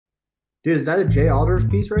Dude, is that a Jay Alders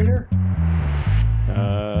piece right here?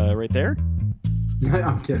 Right there?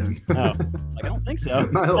 I'm kidding. Oh, like, I don't think so.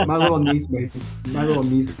 My little niece made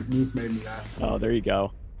me that. Oh, there you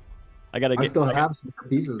go. I still have some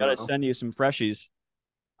pieces Gotta though. send you some freshies.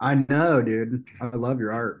 I know, dude. I love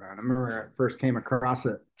your art, man. I remember I first came across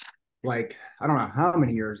it like I don't know how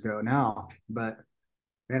many years ago now, but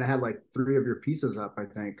man, I had like three of your pieces up, I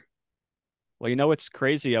think. Well, you know what's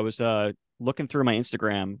crazy? I was looking through my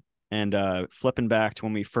Instagram and flipping back to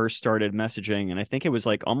when we first started messaging, and I think it was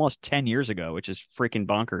like almost 10 years ago, which is freaking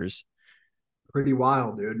bonkers. Pretty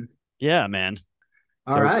wild, dude. Yeah, man.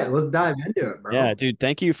 All So right, let's dive into it, yeah, bro. dude,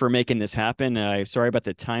 thank you for making this happen. Sorry about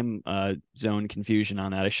the time zone confusion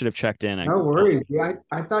on that. I should have checked in. No worries. Yeah,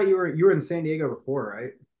 I thought you were in San Diego before,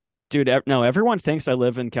 right? Dude, no, everyone thinks I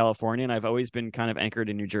live in California, and I've always been kind of anchored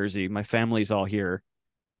in New Jersey. My family's all here,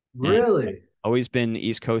 and Really? always been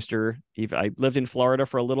East Coaster. I lived in Florida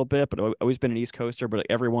for a little bit, but always been an East Coaster. But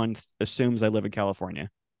everyone assumes I live in California.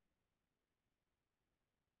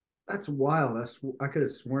 That's wild. I could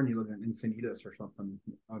have sworn you lived in Encinitas or something.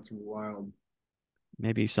 That's wild.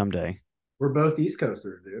 Maybe someday. We're both East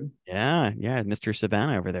Coasters, dude. Yeah, yeah, Mr.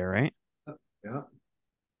 Savannah over there, right? Yeah.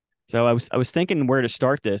 So I was thinking where to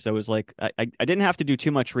start this. I was like, I didn't have to do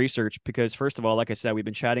too much research because first of all, like I said, we've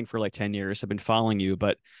been chatting for like 10 years. I've been following you,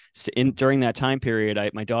 but in during that time period,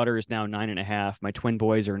 my daughter is now 9.5. My twin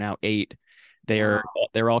boys are now 8. They're Wow.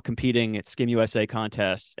 they're all competing at Skim USA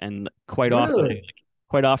contests, and Really?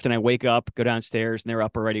 quite often I wake up, go downstairs, and they're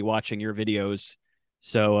up already watching your videos.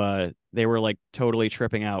 So they were like totally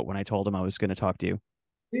tripping out when I told them I was going to talk to you.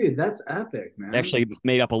 Dude, that's epic, I man. actually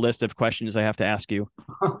made up a list of questions I have to ask you.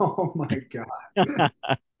 Oh my God.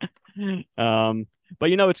 um, but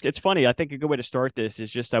it's funny. I think a good way to start this is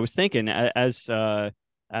just I was thinking as I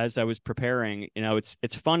was preparing,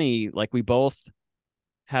 it's funny. Like we both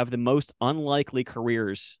have the most unlikely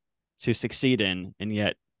careers to succeed in, and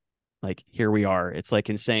yet like here we are. It's like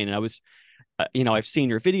insane. And I've seen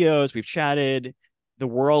your videos, we've chatted. The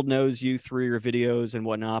world knows you through your videos and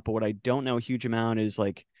whatnot, but what I don't know a huge amount is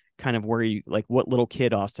like kind of where you like what little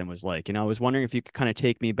kid Austin was like. I was wondering if you could kind of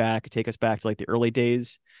take us back to like the early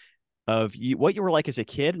days of you, what you were like as a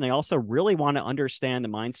kid, and I also really want to understand the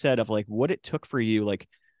mindset of like what it took for you, like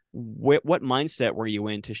what mindset were you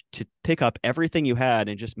in to pick up everything you had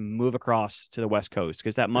and just move across to the West Coast?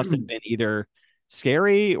 Because that must have been either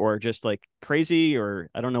scary or just like crazy, or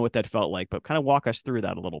I don't know what that felt like, but kind of walk us through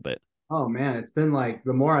that a little bit. Oh man, it's been like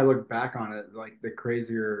the more I look back on it, like the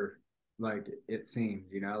crazier like it seems,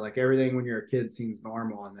 like everything when you're a kid seems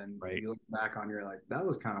normal and then Right. you look back on you're like that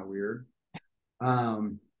was kind of weird.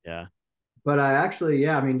 Um Yeah. but I actually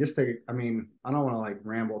yeah, I mean I don't want to like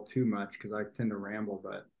ramble too much because I tend to ramble,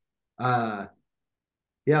 but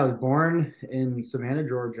yeah, I was born in Savannah,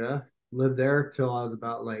 Georgia, lived there till I was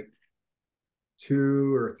about like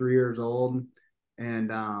 2 or 3 years old.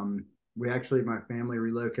 And we actually, my family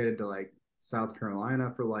relocated to like South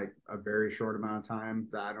Carolina for like a very short amount of time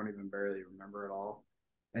that I don't even barely remember at all.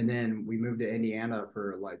 And then we moved to Indiana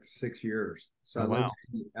for like 6 years. So Oh wow.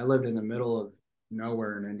 I lived in the middle of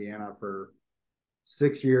nowhere in Indiana for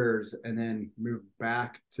 6 years and then moved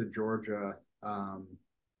back to Georgia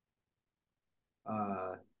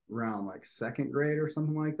uh, around like second grade or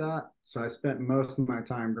something like that. So I spent most of my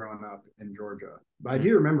time growing up in Georgia. But I Mm.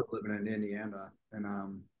 do remember living in Indiana,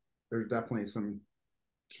 and there's definitely some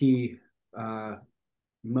key uh,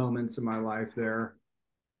 moments in my life there.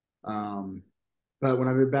 Um, but when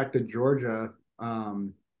I moved back to Georgia,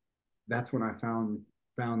 that's when I found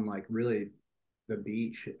like really the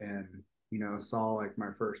beach and saw like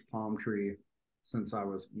my first palm tree since I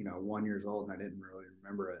was 1 years old and I didn't really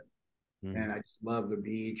remember it. Mm. And I just love the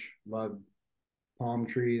beach, love palm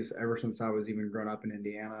trees ever since I was even grown up in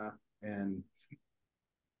Indiana. And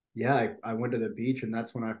yeah, I went to the beach and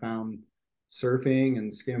that's when I found surfing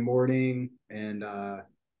and skimboarding. And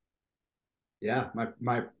yeah,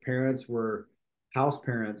 my parents were house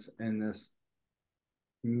parents in this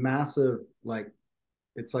massive, like,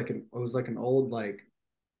 it was like an old, like,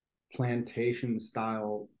 plantation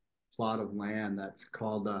style plot of land that's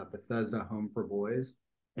called Bethesda Home for Boys.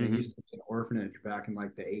 And it Hmm. used to be an orphanage back in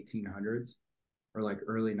like the 1800s or like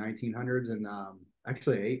early 1900s and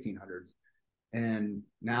actually 1800s. And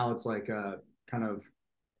now it's like a kind of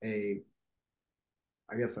a,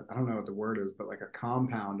 I guess I don't know what the word is, but like a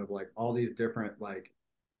compound of like all these different like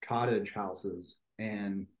cottage houses,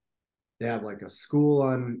 and they have like a school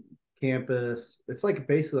on campus. It's like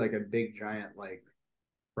basically like a big giant like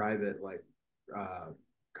private like uh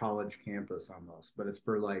college campus almost, but it's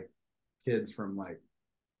for like kids from like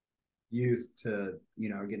youth to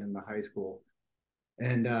get into high school.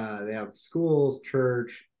 and they have schools,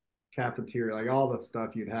 church, cafeteria, like all the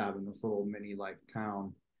stuff you'd have in this little mini like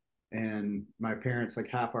town. And my parents, like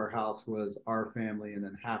half our house was our family, and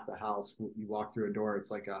then half the house, you walk through a door,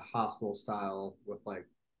 it's like a hostel style with like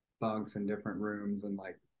bunks and different rooms, and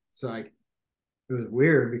like so like it was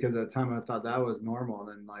weird because at the time I thought that was normal, and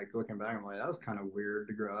then like looking back, I'm like that was kind of weird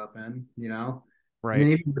to grow up in, you know. And then Right.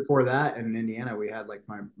 even before that, in Indiana, we had like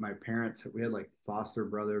my parents, we had like foster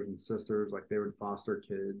brothers and sisters, like they would foster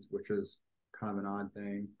kids, which is kind of an odd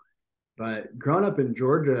thing. But growing up in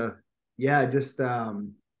Georgia, yeah, just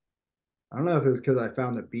I don't know if it was because I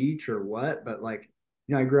found the beach or what, but like,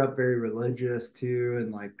 I grew up very religious too.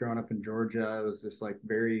 And like growing up in Georgia, it was just like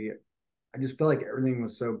very, I just felt like everything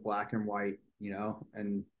was so black and white,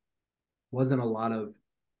 and wasn't a lot of,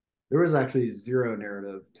 there was actually zero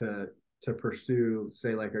narrative to pursue,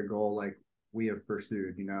 say like a goal like we have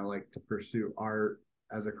pursued, like to pursue art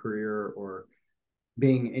as a career or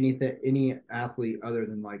being anything, any athlete other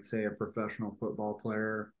than like, say, a professional football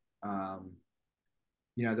player. Um,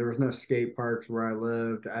 there was no skate parks where I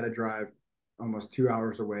lived. I had to drive almost 2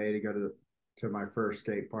 hours away to go to my first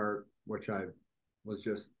skate park, which I was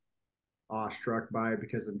just awestruck by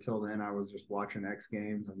because until then I was just watching X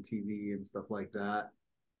Games on TV and stuff like that.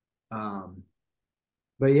 Um,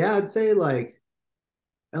 but yeah, I'd say like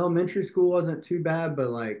elementary school wasn't too bad, but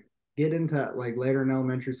like get into like later in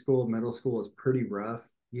elementary school, middle school was pretty rough.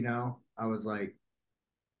 I was like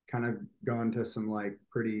kind of going to some like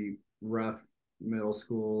pretty rough middle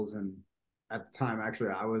schools, and at the time actually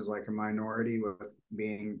I was like a minority with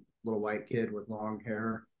being a little white kid with long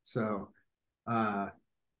hair. So uh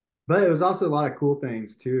but it was also a lot of cool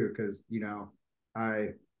things too, because I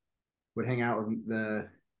would hang out with the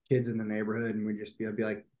kids in the neighborhood, and I'd be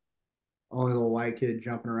like only little white kid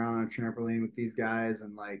jumping around on a trampoline with these guys,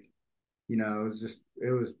 and like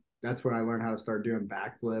it was that's when I learned how to start doing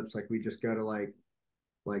backflips. Like we just go to like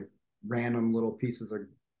random little pieces of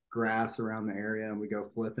grass around the area, and we go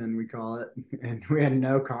flipping, we call it. And we had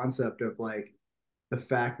no concept of like the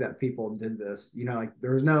fact that people did this, like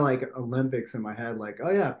there was no like Olympics in my head, like,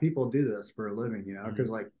 oh yeah, people do this for a living, because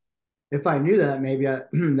Mhm. like if I knew that, maybe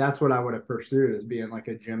that's what I would have pursued, as being like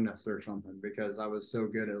a gymnast or something, because I was so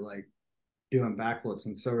good at like doing backflips,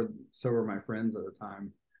 and so were my friends at the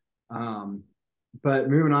time. um, but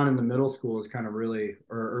moving on in the middle school is kind of really,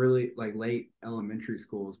 or early, like late elementary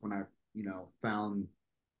school is when I, found,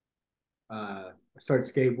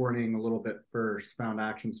 started skateboarding a little bit first, found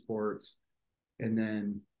action sports, and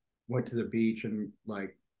then went to the beach, and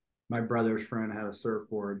like my brother's friend had a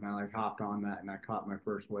surfboard, and I like hopped on that and I caught my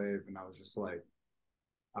first wave, and I was just like,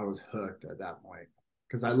 I was hooked at that point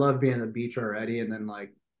because I love being at the beach already, and then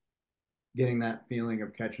like getting that feeling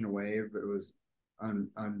of catching a wave, it was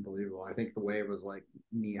unbelievable. I think the wave was like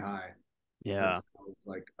knee high, and Yeah. so I was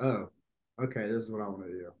like, oh, okay, this is what I want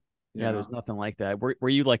to do. You Yeah, there's know? nothing like that. Were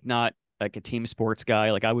you like not like a team sports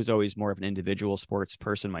guy? Like I was always more of an individual sports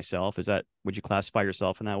person myself. Is that would you classify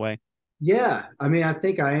yourself in that way? Yeah, I mean, I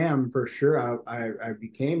think I am for sure. I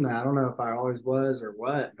became that. I don't know if I always was or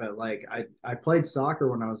what, but like I played soccer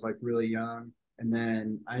when I was like really young, and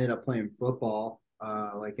then I ended up playing football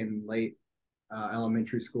like in late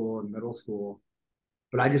elementary school and middle school.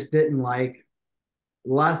 But I just didn't like,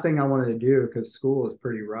 the last thing I wanted to do, because school was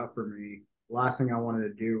pretty rough for me. The last thing I wanted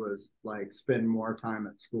to do was like spend more time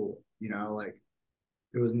at school. Like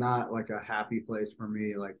it was not like a happy place for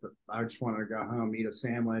me. Like I just wanted to go home, eat a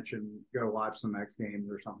sandwich, and go watch some X Games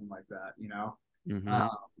or something like that. Mm-hmm. Uh,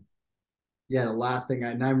 yeah, the last thing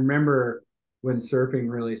and I remember when surfing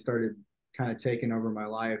really started kind of taking over my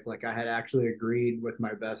life. Like I had actually agreed with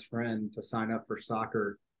my best friend to sign up for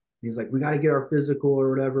soccer. He's like, we got to get our physical or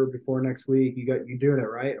whatever before next week. You doing it,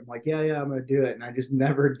 right? I'm like, yeah, yeah, I'm gonna do it. And I just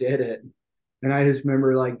never did it. And I just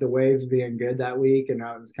remember like the waves being good that week, and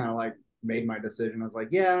I was kind of like made my decision. I was like,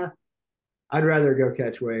 yeah, I'd rather go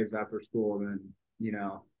catch waves after school than you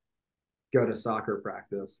know go to soccer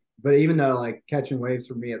practice. But even though like catching waves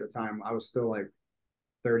for me at the time, I was still like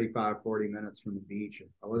 35, 40 minutes from the beach.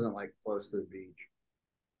 I wasn't like close to the beach,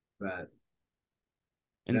 but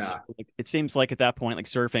And so yeah. like, it seems like at that point, like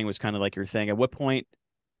surfing was kind of like your thing. At what point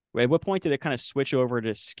did it kind of switch over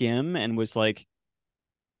to skim and was like,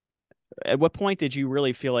 at what point did you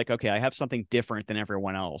really feel like, okay, I have something different than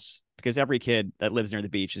everyone else? Because every kid that lives near the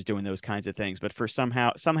beach is doing those kinds of things. But for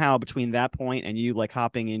somehow between that point and you like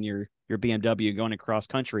hopping in your BMW going across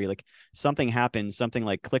country, like something happened, something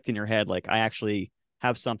like clicked in your head, like I actually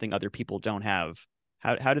have something other people don't have.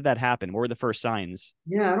 How did that happen? What were the first signs?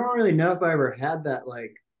 Yeah, I don't really know if I ever had that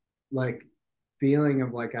like feeling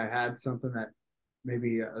of like I had something that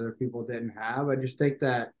maybe other people didn't have. I just think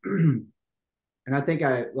that And I think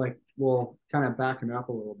I like, well, kind of backing up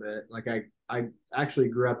a little bit. Like I actually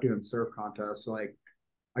grew up doing surf contests. So like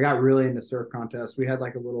I got really into surf contests. We had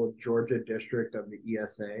like a little Georgia district of the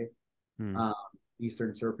ESA, Hmm. um,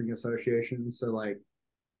 Eastern Surfing Association. So like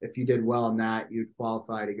if you did well in that, you'd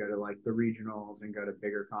qualify to go to like the regionals and go to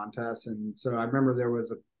bigger contests. And so I remember there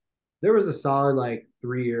was a solid like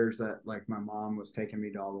 3 years that like my mom was taking me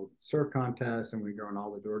to all the surf contests and we go on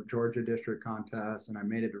all the Georgia district contests. And I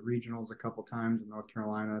made it to regionals a couple times in North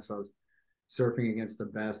Carolina. So I was surfing against the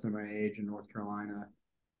best of my age in North Carolina.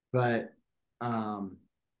 But um,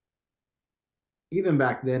 even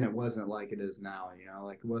back then, it wasn't like it is now.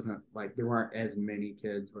 Like it wasn't like there weren't as many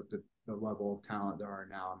kids with the level of talent there are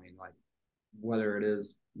now. I mean, like whether it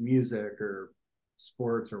is music or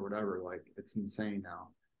sports or whatever, like it's insane now.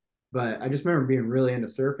 But I just remember being really into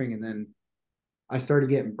surfing, and then I started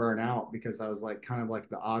getting burnt out because I was like kind of like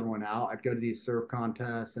the odd one out. I'd go to these surf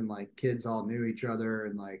contests and like kids all knew each other,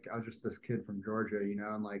 and like I was just this kid from Georgia,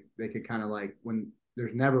 and like they could kind of like when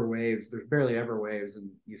there's never waves, there's barely ever waves in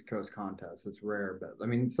East Coast contests. It's rare, but I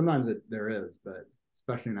mean sometimes there is, but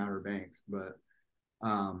especially in Outer Banks. But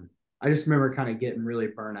I just remember kind of getting really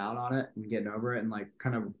burnt out on it and getting over it, and like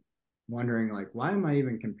kind of wondering like why am I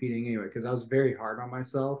even competing anyway? Because I was very hard on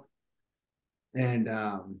myself, and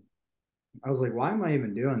I was like, why am I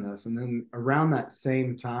even doing this? And then around that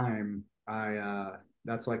same time,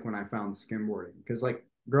 that's like when I found skimboarding because like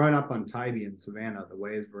growing up on Tybee and Savannah, the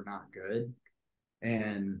waves were not good,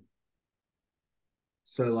 and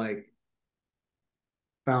so like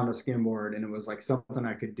found a skimboard and it was like something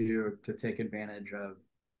I could do to take advantage of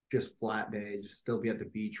just flat days, just still be at the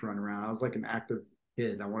beach, run around. I was like an active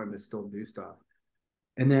kid. I wanted to still do stuff,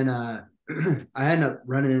 and then I ended up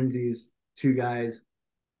running into these two guys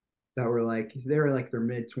that were like they were like their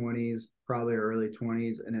mid 20s, probably early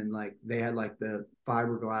 20s, and then like they had like the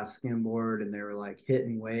fiberglass skimboard and they were like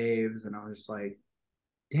hitting waves, and I was just like,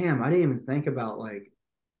 damn, I didn't even think about like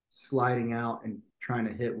sliding out and trying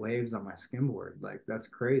to hit waves on my skimboard. Like that's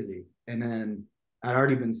crazy. And then I'd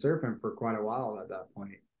already been surfing for quite a while at that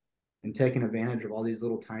point and taking advantage of all these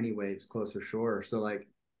little tiny waves closer shore. So like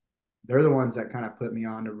they're the ones that kind of put me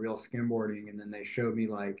on to real skimboarding, and then they showed me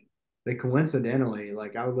like they coincidentally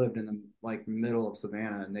like I lived in the like middle of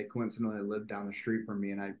Savannah and they coincidentally lived down the street from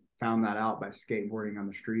me, and I found that out by skateboarding on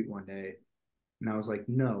the street one day, and I was like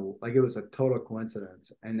no, like it was a total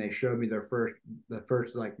coincidence, and they showed me the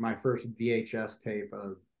first like my first VHS tape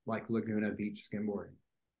of like Laguna Beach skimboarding,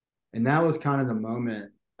 and that was kind of the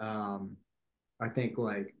moment. I think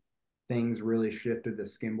like things really shifted to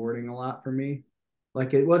skimboarding a lot for me.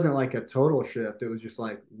 Like it wasn't like a total shift. It was just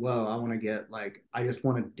like, whoa, I want to get like I just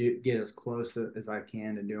want to get as close as I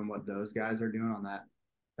can to doing what those guys are doing on that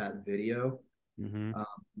video, Hmm. um,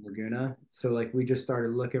 Laguna. So like we just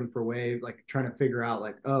started looking for waves, like trying to figure out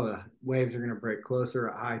like, oh, the waves are gonna break closer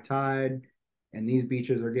at high tide, and these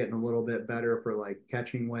beaches are getting a little bit better for like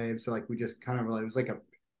catching waves. So like we just kind of like it was like a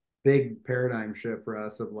big paradigm shift for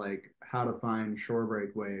us of like how to find shore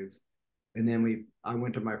break waves. And then I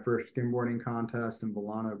went to my first skimboarding contest in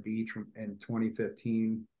Volano Beach in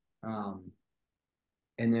 2015, um,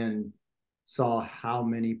 and then saw how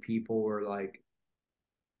many people were like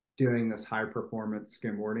doing this high performance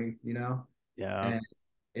skimboarding, Yeah. and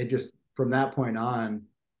it just from that point on,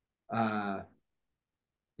 uh,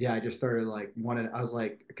 yeah, I just started like wanted. I was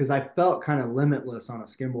like, because I felt kind of limitless on a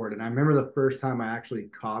skimboard, and I remember the first time I actually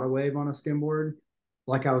caught a wave on a skimboard,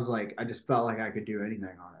 like I was like, I just felt like I could do anything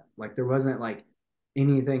on it. Like there wasn't like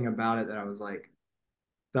anything about it that I was like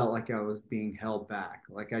felt like I was being held back.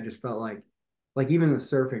 Like I just felt like even the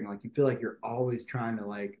surfing, like you feel like you're always trying to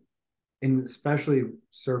like, and especially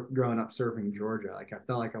growing up surfing Georgia, like I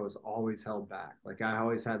felt like I was always held back. Like I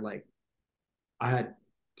always had like I had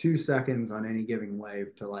 2 seconds on any given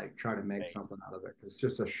wave to like try to make Right. something out of it. It's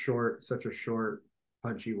just such a short,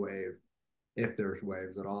 punchy wave, if there's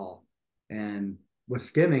waves at all. And with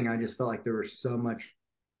skimming, I just felt like there was so much.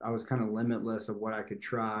 I was kind of limitless of what I could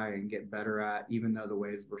try and get better at, even though the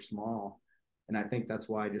waves were small. And I think that's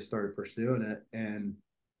why I just started pursuing it. And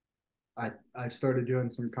I started doing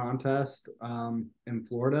some contests in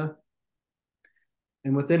Florida,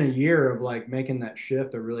 and within a year of like making that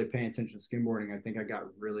shift of really paying attention to skimboarding, I think I got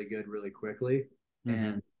really good really quickly. Hmm.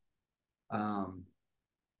 And um,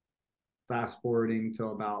 fast forwarding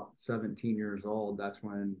till about 17 years old, that's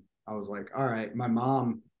when I was like, all right,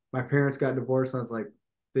 my parents got divorced when I was like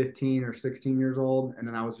 15 or 16 years old. And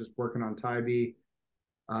then I was just working on Tybee,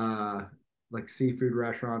 uh, like seafood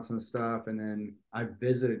restaurants and stuff. And then I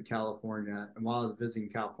visited California. And while I was visiting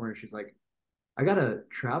California, she's like, I got a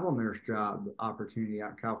travel nurse job opportunity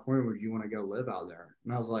out in California. Would you want to go live out there?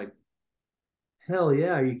 And I was like, hell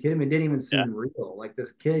yeah, are you kidding me? It didn't even Yeah, seem real. Like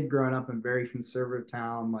this kid growing up in a very conservative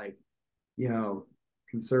town, like, you know,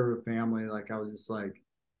 conservative family, like I was just like,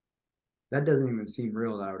 that doesn't even seem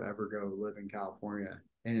real that I would ever go live in California.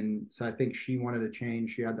 And so I think she wanted to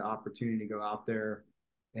change. She had the opportunity to go out there,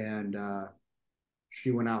 and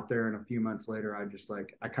she went out there. And a few months later,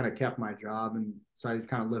 I kind of kept my job, and so I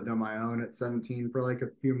kind of lived on my own at 17 for like a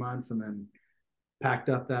few months, and then packed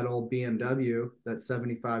up that old BMW, that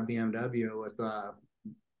 75 BMW, with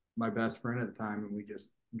my best friend at the time, and we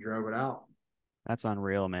just drove it out. that's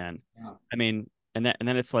unreal, man. Yeah. I mean, and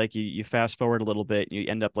then it's like you fast forward a little bit, you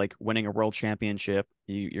end up like winning a world championship.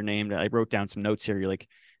 You're named. I wrote down some notes here. You're like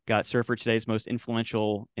got Surfer Today's most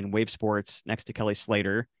influential in wave sports next to Kelly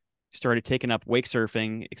Slater. Started taking up wake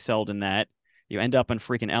surfing, excelled in that. You end up on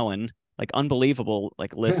freaking Ellen. Like unbelievable,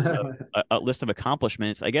 like list of a list of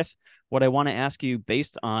accomplishments. I guess what I want to ask you,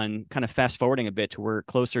 based on kind of fast forwarding a bit to where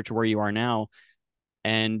closer to where you are now,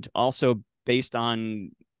 and also based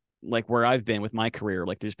on like where I've been with my career,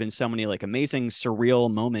 like there's been so many like amazing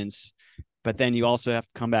surreal moments, but then you also have to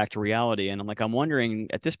come back to reality. And I'm wondering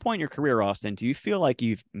at this point in your career, Austin, do you feel like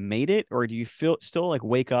you've made it, or do you feel still like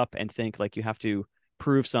wake up and think like you have to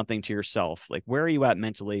prove something to yourself? Like where are you at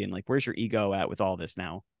mentally, and like where's your ego at with all this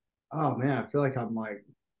now? Oh man, I feel like I'm like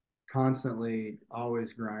constantly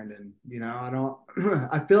always grinding. I don't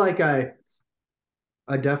I feel like I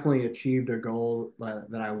definitely achieved a goal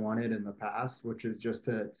that I wanted in the past, which is just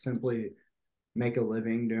to simply make a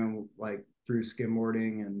living doing like through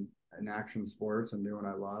skimboarding and action sports and doing what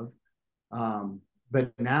I love.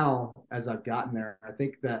 But now as I've gotten there, I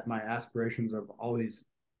think that my aspirations have always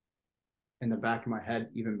in the back of my head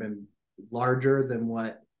even been larger than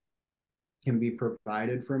what can be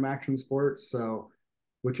provided from action sports. So,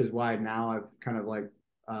 which is why now I've kind of like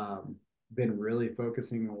um, been really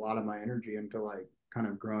focusing a lot of my energy into like kind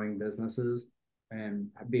of growing businesses and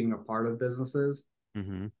being a part of businesses.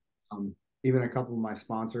 Mm-hmm. Um, Even a couple of my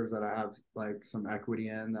sponsors that I have like some equity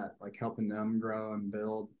in that like helping them grow and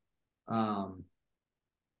build. Um,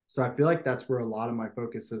 so I feel like that's where a lot of my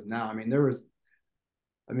focus is now. I mean, there's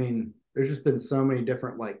just been so many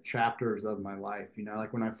different like chapters of my life.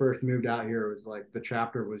 Like when I first moved out here, it was like the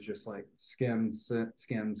chapter was just like skim,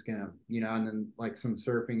 skim, skim, and then like some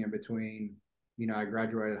surfing in between. I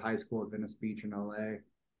graduated high school at Venice Beach in LA,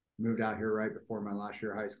 moved out here right before my last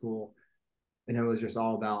year of high school. And it was just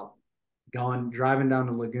all about driving down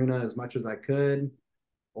to Laguna as much as I could,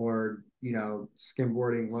 or,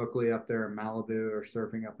 skimboarding locally up there in Malibu or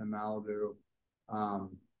surfing up in Malibu.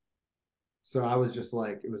 Um, so I was just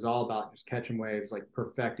like, it was all about just catching waves, like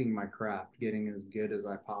perfecting my craft, getting as good as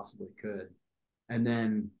I possibly could. And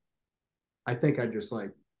then I think I just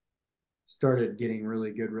like started getting really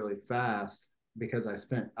good really fast because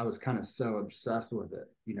I was kind of so obsessed with it.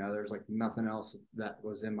 There's like nothing else that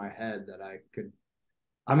was in my head that I could.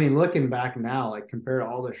 I mean, looking back now, like compared to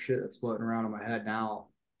all the shit that's floating around in my head now,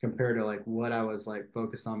 compared to like what I was like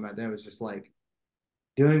focused on back then, it was just like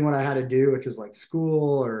doing what I had to do, which was like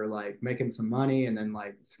school or like making some money and then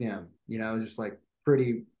like skim, just like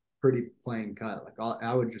pretty plain cut. Like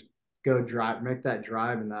I would just go drive, make that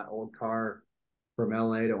drive in that old car from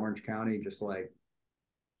LA to Orange County, just like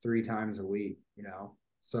 3 times a week.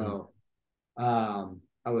 So I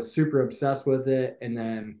was super obsessed with it. And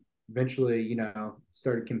then eventually,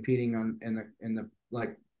 started competing in the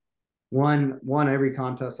like won every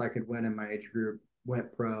contest I could win in my age group,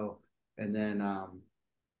 went pro, and then a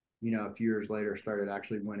few years later started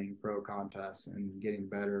actually winning pro contests and getting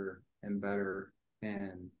better and better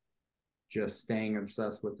and just staying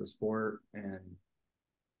obsessed with the sport. And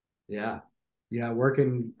yeah,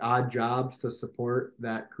 working odd jobs to support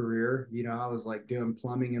that career. I was like doing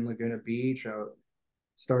plumbing in Laguna Beach. I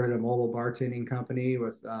started a mobile bartending company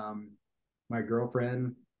with my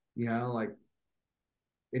girlfriend, like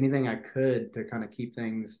anything I could to kind of keep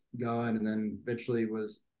things going. And then eventually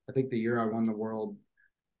I think the year I won the world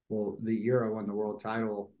well, the year I won the world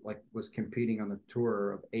title, like was competing on the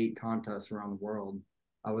tour of 8 contests around the world.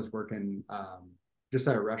 I was working just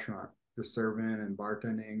at a restaurant, just serving and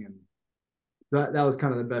bartending, and that was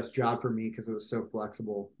kind of the best job for me because it was so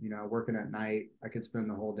flexible. Working at night, I could spend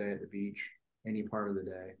the whole day at the beach, any part of the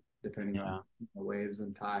day, depending on Yeah. the waves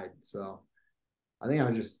and tide. So I think I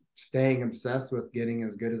was just staying obsessed with getting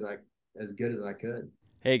as good as I could.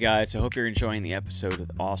 Hey guys, I hope you're enjoying the episode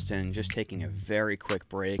with Austin. Just taking a very quick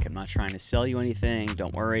break. I'm not trying to sell you anything,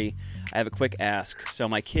 don't worry. I have a quick ask. So,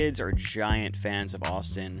 my kids are giant fans of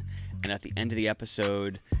Austin, and at the end of the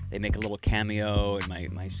episode, they make a little cameo,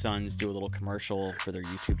 and my sons do a little commercial for their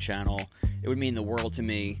YouTube channel. It would mean the world to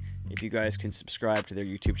me if you guys can subscribe to their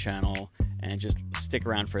YouTube channel and just stick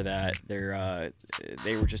around for that.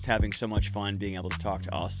 They were just having so much fun being able to talk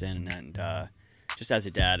to Austin, and just as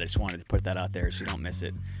a dad, I just wanted to put that out there so you don't miss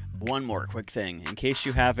it. One more quick thing. In case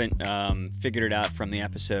you haven't figured it out from the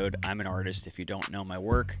episode, I'm an artist. If you don't know my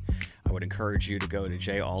work, I would encourage you to go to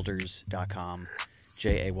jayalders.com,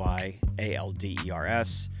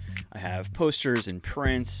 JAYALDERS. I have posters and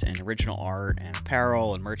prints and original art and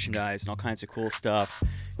apparel and merchandise and all kinds of cool stuff.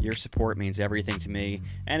 Your support means everything to me.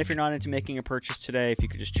 And if you're not into making a purchase today, if you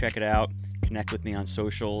could just check it out, connect with me on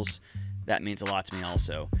socials, that means a lot to me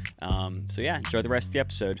also. So yeah, enjoy the rest of the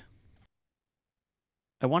episode.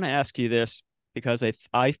 I want to ask you this because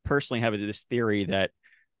I personally have this theory that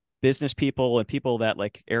business people and people that,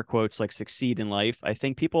 like, air quotes, like, succeed in life, I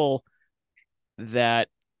think people that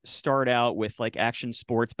start out with like action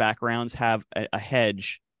sports backgrounds have a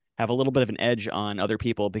hedge, have a little bit of an edge on other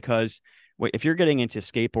people, because if you're getting into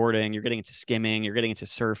skateboarding, you're getting into skimming, you're getting into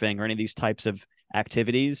surfing, or any of these types of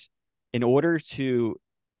activities, in order to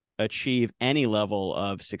achieve any level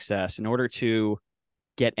of success, in order to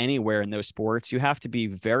get anywhere in those sports, you have to be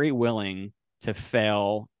very willing to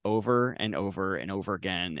fail over and over and over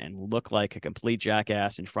again and look like a complete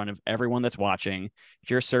jackass in front of everyone that's watching.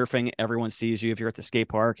 If you're surfing, everyone sees you. If you're at the skate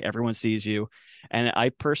park, everyone sees you. And I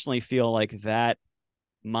personally feel like that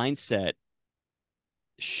mindset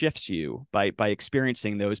shifts you by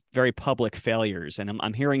experiencing those very public failures. And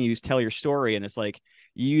I'm hearing you tell your story, and it's like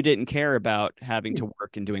you didn't care about having to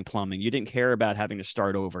work and doing plumbing. You didn't care about having to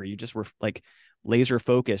start over. You just were like laser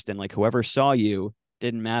focused, and like whoever saw you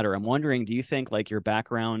didn't matter. I'm wondering, do you think like your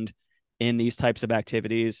background in these types of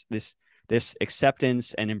activities, this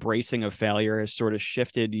acceptance and embracing of failure, has sort of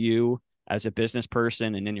shifted you as a business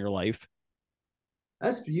person and in your life?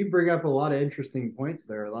 You bring up a lot of interesting points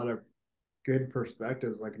there, a lot of good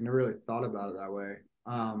perspectives. Like I never really thought about it that way.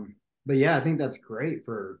 But yeah, I think that's great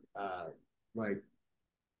for like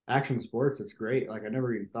action sports. It's great. Like I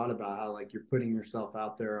never even thought about how like you're putting yourself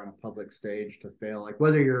out there on a public stage to fail. Like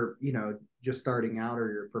whether you're, just starting out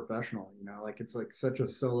or you're professional, like it's like such a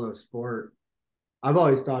solo sport. I've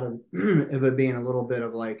always thought of of it being a little bit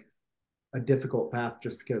of like a difficult path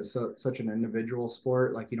just because such an individual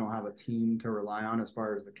sport, like you don't have a team to rely on as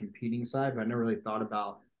far as the competing side. But I never really thought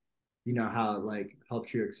about, how it like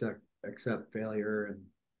helps you accept failure and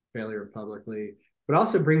failure publicly, but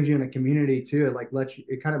also brings you in a community too. It like lets you,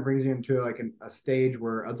 it kind of brings you into like a stage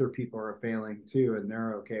where other people are failing too and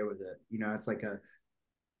they're okay with it. It's like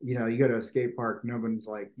you go to a skate park, no one's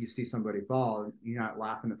like, you see somebody fall and you're not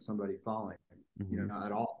laughing at somebody falling, Mm-hmm.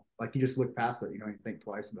 at all. Like you just look past it, you don't even think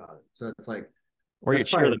twice about it. So it's like Or you that's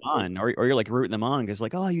cheer probably them on, or you're like rooting them on because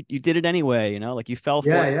like, oh, you did it anyway, like you fell for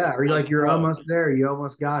yeah, it. yeah. Or you're like you're Bro. almost there, you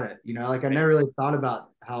almost got it. Like I Right. never really thought about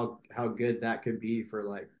how good that could be for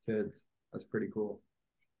like kids. That's pretty cool.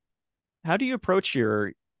 How do you approach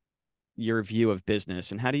your view of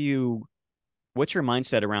business, and what's your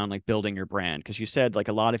mindset around like building your brand? Because you said like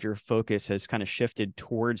a lot of your focus has kind of shifted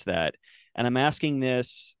towards that. And I'm asking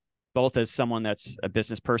this both as someone that's a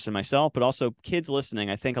business person myself, but also kids listening.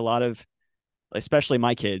 I think a lot of, especially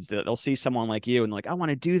my kids, that they'll see someone like you and like, I want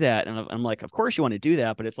to do that. And I'm like, of course you want to do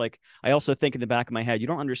that. But it's like, I also think in the back of my head, you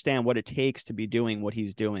don't understand what it takes to be doing what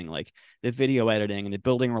he's doing, like the video editing and the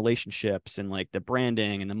building relationships and like the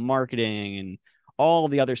branding and the marketing and all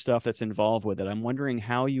the other stuff that's involved with it. I'm wondering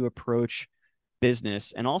how you approach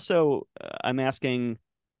business. And also, I'm asking,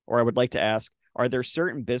 or I would like to ask, are there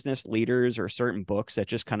certain business leaders or certain books that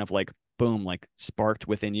just kind of like, boom, like sparked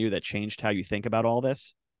within you that changed how you think about all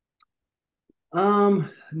this?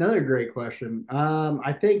 Another great question.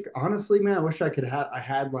 I think honestly, man, I wish I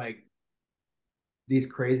had like these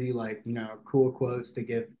crazy like, cool quotes to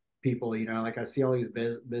give people, like I see all these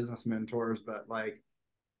business mentors, but like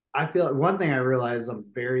I feel like one thing I realize I'm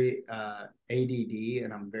very ADD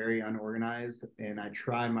and I'm very unorganized and I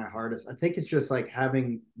try my hardest. I think it's just like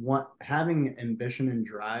having ambition and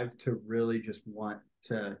drive to really just want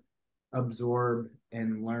to absorb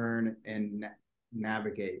and learn and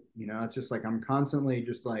navigate. It's just like I'm constantly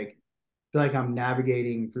just like feel like I'm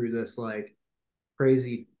navigating through this like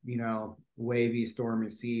crazy, wavy, stormy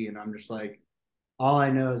sea, and I'm just like all I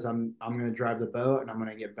know is I'm gonna drive the boat and I'm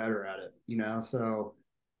gonna get better at it. So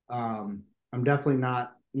I'm definitely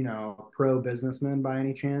not, a pro businessman by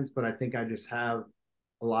any chance, but I think I just have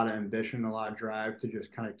a lot of ambition, a lot of drive to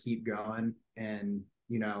just kind of keep going. And,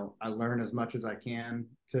 I learn as much as I can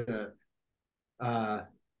to, uh,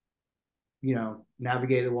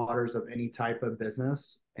 navigate the waters of any type of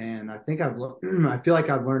business. And I think I feel like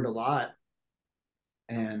I've learned a lot.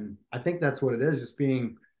 And I think that's what it is, just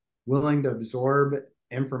being willing to absorb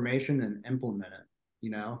information and implement it, you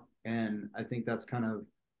know? And I think that's kind of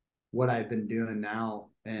what I've been doing now.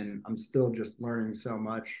 And I'm still just learning so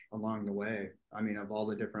much along the way. I mean, of all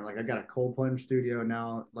the different, like I got a cold plunge studio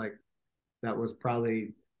now, like that was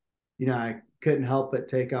probably, I couldn't help but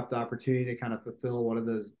take up the opportunity to kind of fulfill one of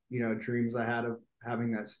those, dreams I had of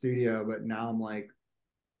having that studio. But now I'm like,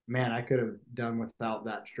 man, I could have done without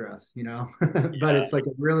that stress. But Yeah. it's like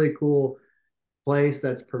a really cool place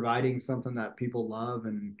that's providing something that people love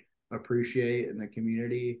and appreciate in the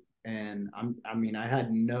community. And I mean, I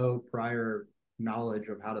had no prior knowledge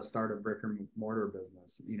of how to start a brick and mortar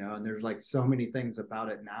business, and there's like so many things about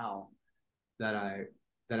it now that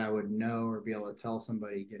I would know or be able to tell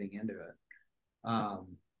somebody getting into it. Um,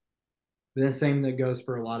 the same that goes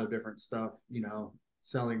for a lot of different stuff,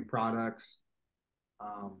 selling products,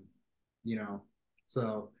 um, you know.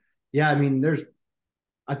 So yeah, I mean,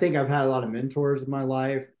 I think I've had a lot of mentors in my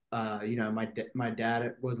life. My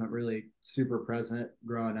dad wasn't really super present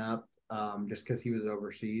growing up, just because he was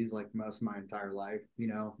overseas like most of my entire life. He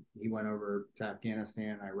went over to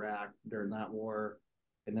Afghanistan, Iraq during that war,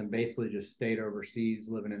 and then basically just stayed overseas,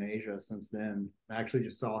 living in Asia since then. I actually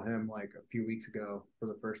just saw him like a few weeks ago for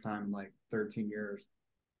the first time in like 13 years.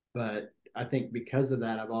 But I think because of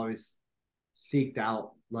that, I've always seeked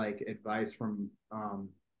out like advice from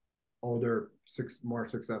older, more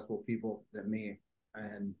successful people than me.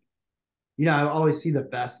 And, I always see the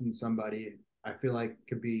best in somebody. I feel like it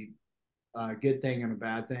could be a good thing and a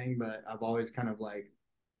bad thing, but I've always kind of like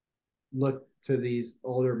looked to these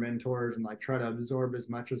older mentors and like try to absorb as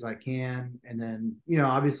much as I can. And then,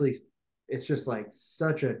 obviously it's just like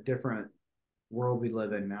such a different world we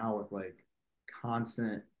live in now with like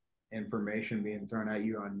constant information being thrown at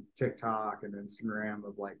you on TikTok and Instagram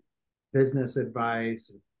of like business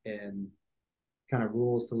advice and kind of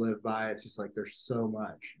rules to live by. It's just like there's so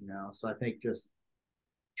much. So I think just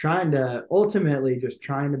trying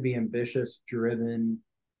to be ambitious, driven,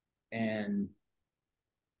 and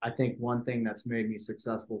I think one thing that's made me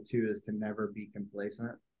successful too is to never be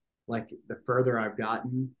complacent. Like the further I've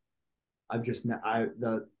gotten, I've just I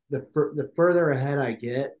the further ahead I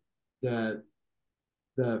get, the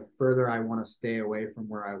the further I want to stay away from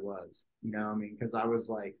where I was. I mean, because I was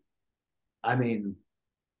like, I mean,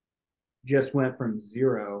 just went from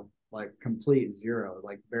zero, like complete zero,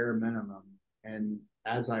 like bare minimum. And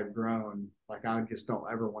as I've grown, like I just don't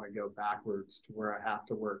ever want to go backwards to where I have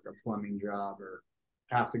to work a plumbing job or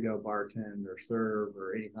have to go bartend or serve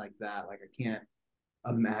or anything like that. Like I can't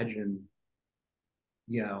imagine,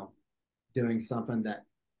 you know, doing something that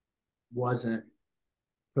wasn't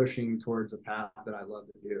pushing towards a path that I love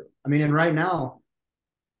to do. I mean, and right now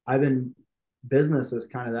I've been business is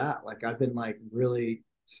kind of that. Like I've been like really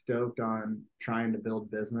stoked on trying to build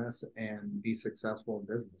business and be successful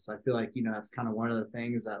in business. I feel like, that's kind of one of the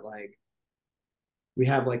things that like we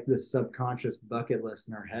have like this subconscious bucket list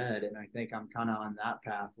in our head. And I think I'm kind of on that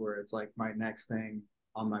path where it's like my next thing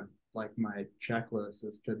on my checklist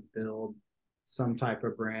is to build some type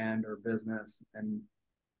of brand or business and,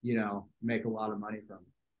 make a lot of money from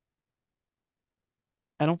it.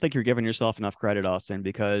 I don't think you're giving yourself enough credit, Austin,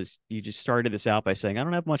 because you just started this out by saying, I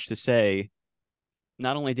don't have much to say.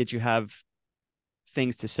 Not only did you have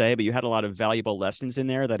things to say, but you had a lot of valuable lessons in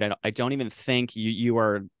there that I don't even think you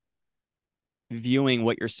are viewing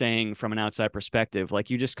what you're saying from an outside perspective. Like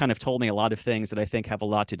you just kind of told me a lot of things that I think have a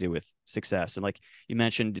lot to do with success. And like you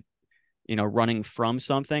mentioned, running from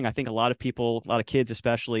something. I think a lot of people, a lot of kids,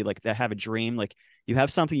 especially like that have a dream, like you have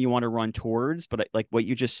something you want to run towards, but like what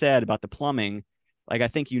you just said about the plumbing, like I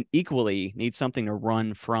think you equally need something to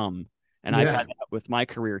run from. And I've Yeah, had that with my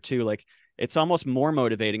career too. Like it's almost more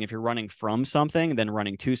motivating if you're running from something than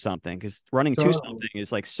running to something, because running to totally. something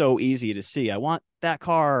is like so easy to see. I want that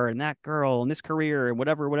car and that girl and this career and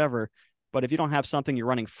whatever, whatever. But if you don't have something you're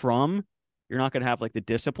running from, you're not going to have like the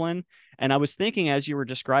discipline. And I was thinking as you were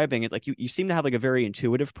describing it, like you seem to have like a very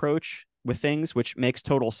intuitive approach with things, which makes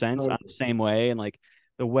total sense. I'm the Totally. same way. And like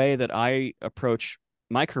the way that I approach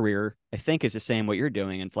my career, I think is the same what you're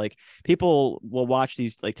doing. And it's like people will watch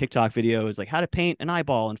these like TikTok videos, like how to paint an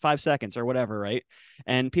eyeball in 5 seconds or whatever, right?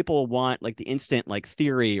 And people want like the instant like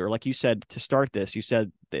theory, or like you said to start this, you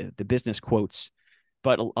said the business quotes,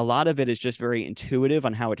 but a lot of it is just very intuitive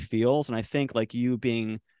on how it feels. And I think like you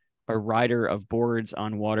being a rider of boards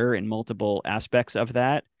on water in multiple aspects of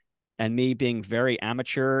that, and me being very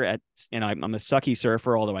amateur at, I'm a sucky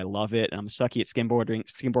surfer, although I love it. And I'm sucky at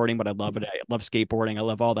skimboarding, but I love it. I love skateboarding. I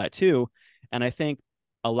love all that too. And I think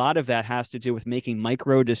a lot of that has to do with making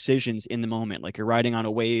micro decisions in the moment. Like you're riding on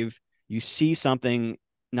a wave, you see something,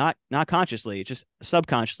 not consciously, just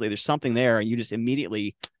subconsciously, there's something there, and you just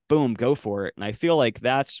immediately boom, go for it. And I feel like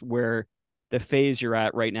that's where the phase you're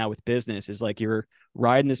at right now with business is like you're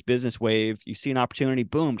riding this business wave. You see an opportunity,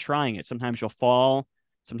 boom, trying it. Sometimes you'll fall,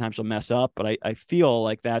 sometimes you'll mess up, but I feel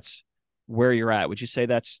like that's where you're at. Would you say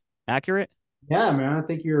that's accurate? Yeah, man, I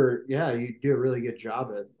think you do a really good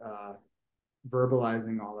job at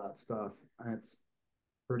verbalizing all that stuff. It's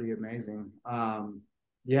pretty amazing.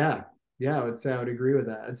 Yeah, yeah, I would say I would agree with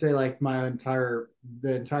that. I'd say like the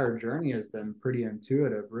entire journey has been pretty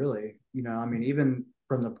intuitive, really. I mean, even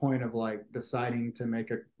from the point of like deciding to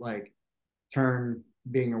make a like turn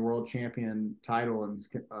being a world champion title in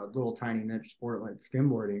a little tiny niche sport like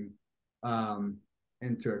skimboarding um,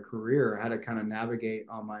 into a career, I had to kind of navigate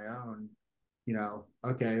on my own.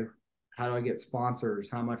 Okay, how do I get sponsors?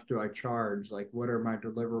 How much do I charge? Like, what are my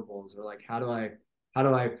deliverables? Or like, how do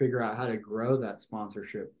I figure out how to grow that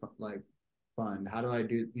sponsorship like fund? How do I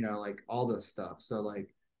do like all this stuff? So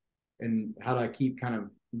like, and how do I keep kind of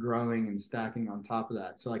growing and stacking on top of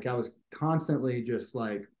that? So like, I was constantly just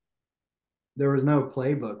like there was no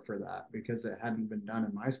playbook for that because it hadn't been done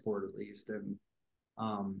in my sport at least, and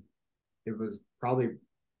um, it was probably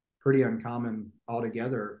pretty uncommon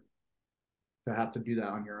altogether to have to do that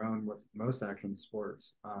on your own with most action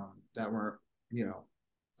sports that weren't,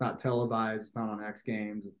 it's not televised, it's not on X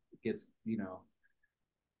Games, it gets,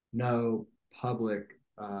 no public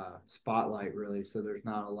spotlight really. So there's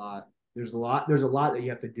not a lot. There's a lot that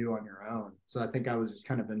you have to do on your own. So I think I was just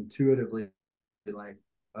kind of intuitively like,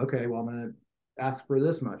 okay, well, I'm gonna ask for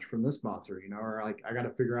this much from this sponsor, or like I got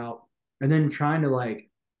to figure out, and then trying to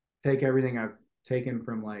like take everything I've taken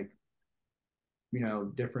from like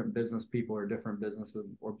different business people or different businesses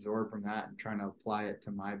or absorb from that and trying to apply it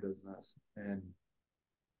to my business. And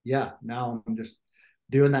yeah, now I'm just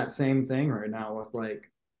doing that same thing right now with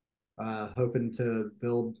like hoping to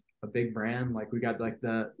build a big brand. Like we got like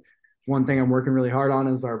the one thing I'm working really hard on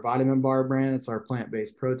is our vitamin bar brand. It's our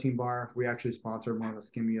plant-based protein bar. We actually sponsored one of the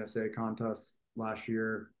Skim USA contests last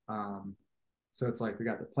year. So it's like we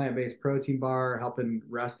got the plant-based protein bar helping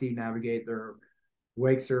Rusty navigate their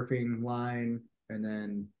wake surfing line, and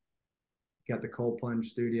then got the cold plunge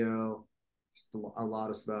studio, just a lot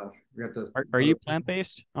of stuff. We got the Are you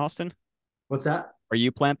plant-based, Austin? what's that? Are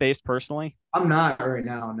you plant-based personally? I'm not right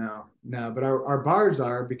now, no, no. But our bars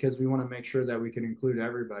are because we want to make sure that we can include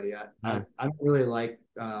everybody. I I, No. I don't really like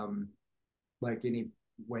any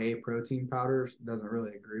whey protein powders. It doesn't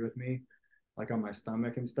really agree with me, like on my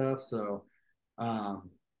stomach and stuff. So, um,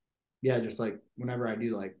 yeah, just like whenever I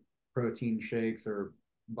do like protein shakes or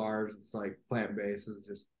bars, it's like plant based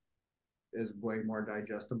is way more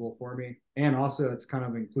digestible for me. And also it's kind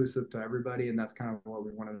of inclusive to everybody. And that's kind of what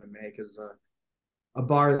we wanted to make is a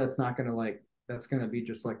bar that's not going to like, that's going to be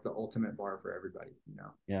just like the ultimate bar for everybody.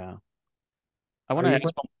 Yeah. I want Are to you,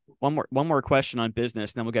 ask one more question on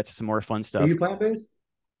business, and then we'll get to some more fun are stuff. you plant-based?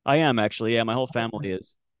 I am actually. Yeah, my whole family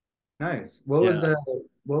is. Nice. Yeah.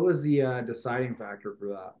 What was the deciding factor for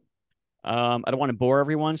that? I don't want to bore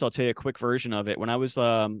everyone, so I'll tell you a quick version of it. When I was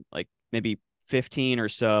like maybe 15 or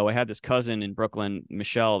so, I had this cousin in Brooklyn,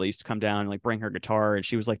 Michelle, that used to come down and like bring her guitar, and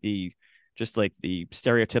she was like the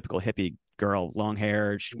stereotypical hippie girl, long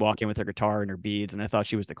hair. She'd walk in with her guitar and her beads, and I thought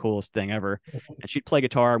she was the coolest thing ever. And she'd play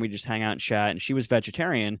guitar, and we'd just hang out and chat. And she was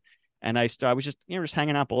vegetarian, and I was just just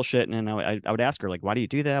hanging out bullshit, and then I would ask her like, why do you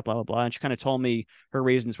do that, blah blah blah, and she kind of told me her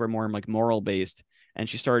reasons were more like moral based, and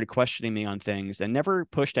she started questioning me on things and never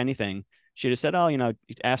pushed anything. She just said, "Oh,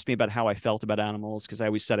 asked me about how I felt about animals because I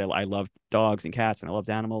always said I loved dogs and cats and I loved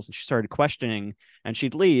animals." And she started questioning, and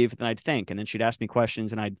she'd leave, and I'd think, and then she'd ask me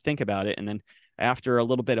questions, and I'd think about it, and then after a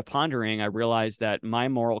little bit of pondering, I realized that my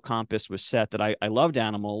moral compass was set that I loved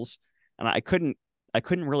animals, and I couldn't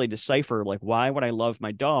really decipher like why would I love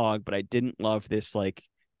my dog, but I didn't love this like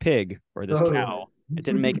pig or this Totally. cow. It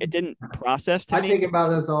didn't process to I me. think about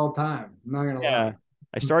this all the time. I'm not gonna Yeah. lie.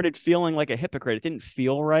 I started feeling like a hypocrite. It didn't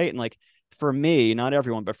feel right. And like for me, not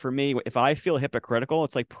everyone, but for me, if I feel hypocritical,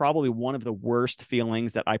 it's like probably one of the worst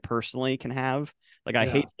feelings that I personally can have. Like I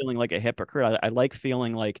Yeah. hate feeling like a hypocrite. I like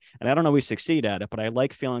feeling like, and I don't always succeed at it, but I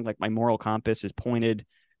like feeling like my moral compass is pointed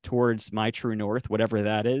towards my true north, whatever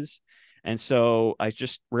that is. And so I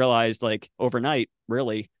just realized like overnight,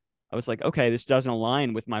 really, I was like, okay, this doesn't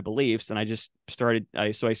align with my beliefs. And I just started,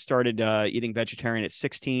 I started eating vegetarian at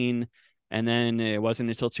 16, and then it wasn't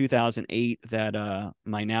until 2008 that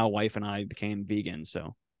my now wife and I became vegan.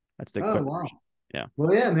 So that's the Oh quick wow. version. Yeah.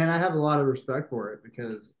 Well, yeah, man, I have a lot of respect for it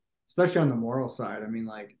because, especially on the moral side, I mean,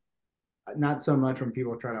 like, not so much when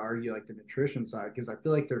people try to argue like the nutrition side, because I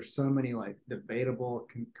feel like there's so many like debatable,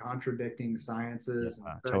 contradicting Yeah, sciences and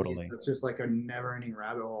studies. totally. It's just like a never-ending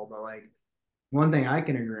rabbit hole. But like, one thing I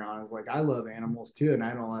can agree on is like I love animals too, and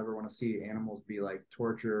I don't ever want to see animals be like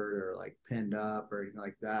tortured or like pinned up or anything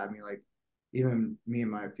like that. I mean, like even me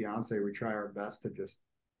and my fiance, we try our best to just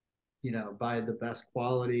buy the best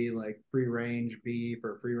quality like free range beef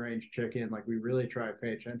or free range chicken. Like we really try to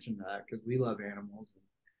pay attention to that because we love animals.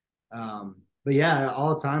 But yeah,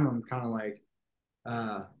 all the time I'm kind of like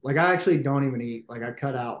I actually don't even eat. Like I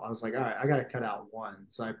cut out. I was like, all right, I got to cut out one.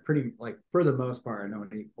 So I pretty like for the most part, I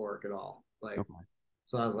don't eat pork at all. Like Okay.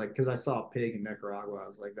 so I was like, because I saw a pig in Nicaragua, I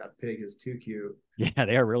was like, that pig is too cute. Yeah,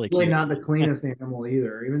 they are really Really cute. not the cleanest animal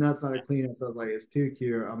either. Even though it's not the cleanest, I was like, it's too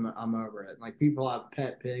cute. I'm over it. Like people have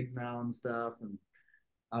pet pigs now and stuff, and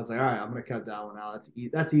I was like, all right, I'm gonna cut that one out.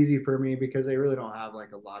 That's easy for me because they really don't have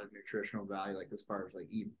like a lot of nutritional value, like as far as like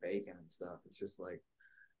eating bacon and stuff. It's just like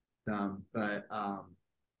dumb. But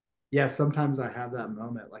yeah, sometimes I have that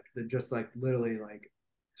moment, like just like literally like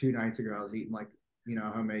 2 nights ago, I was eating like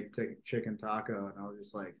homemade chicken taco, and I was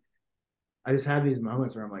just like, I just have these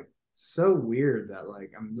moments where I'm like, so weird that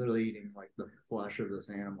like I'm literally eating like the flesh of this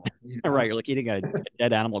animal, Right, you're like eating a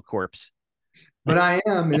dead animal corpse. But I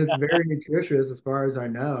am, and it's very nutritious as far as I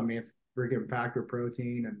know. I mean, it's freaking packed with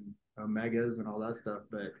protein and omegas and all that stuff.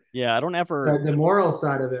 But Yeah, I don't ever. the moral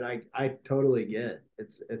side of it, I totally get.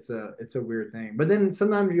 It's a weird thing. But then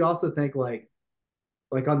sometimes you also think like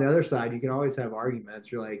on the other side, you can always have arguments.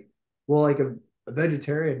 You're like, well, like a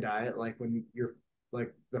vegetarian diet, like when you're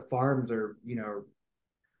like the farms are,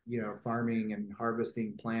 farming and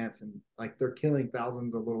harvesting plants and like they're killing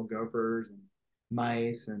thousands of little gophers and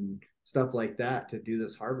mice and stuff like that to do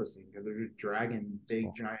this harvesting because they're just dragging big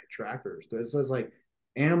giant tractors. So it's like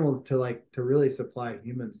animals to really supply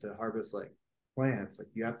humans to harvest like plants, like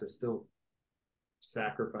you have to still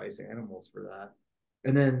sacrifice animals for that.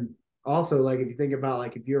 And then also like if you think about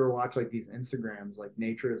like if you ever watch like these Instagrams like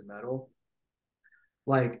nature is metal,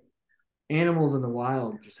 like animals in the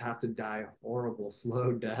wild just have to die horrible,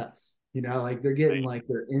 slow deaths. Like they're getting like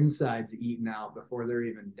their insides eaten out before they're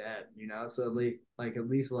even dead. So at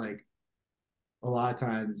least like a lot of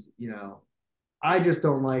times, I just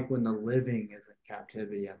don't like when the living is in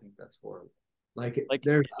captivity. I think that's horrible. Like Like,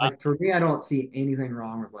 there's like for me, I don't see anything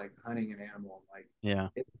wrong with like hunting an animal. Like yeah.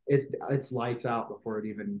 it's lights out before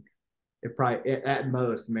it probably at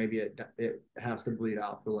most maybe it has to bleed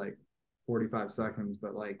out for like 45 seconds,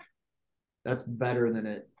 but like that's better than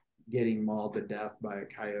it getting mauled to death by a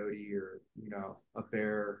coyote or a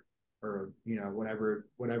bear or whatever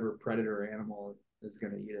predator animal is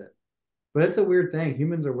going to eat it. But it's a weird thing.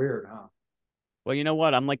 Humans are weird, huh? Well, you know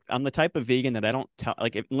what? I'm the type of vegan that I don't tell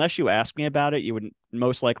like unless you ask me about it, you would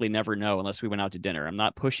most likely never know unless we went out to dinner. I'm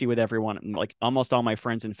not pushy with everyone. Like almost all my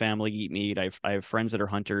friends and family eat meat. I have friends that are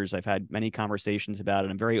hunters. I've had many conversations about it.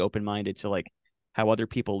 I'm very open-minded to like how other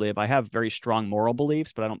people live. I have very strong moral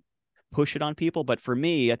beliefs, but I don't push it on people. But for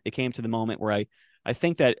me, it came to the moment where I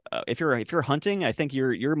think that if you're hunting, I think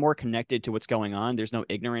you're more connected to what's going on. There's no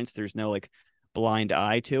ignorance. There's no like blind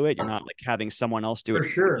eye to it. You're not like having someone else do For it for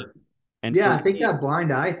you. sure. And Yeah, for I think me, that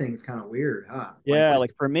blind eye thing's kind of weird, huh? yeah,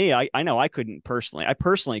 like for me, I know I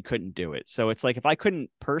personally couldn't do it. So it's like if I couldn't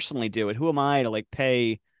personally do it, who am I to like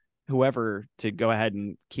pay whoever to go ahead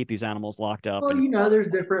and keep these animals locked up Well, and there's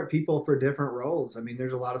different people for different roles. I mean,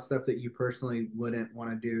 there's a lot of stuff that you personally wouldn't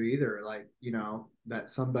want to do either, like, that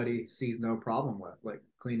somebody sees no problem with, like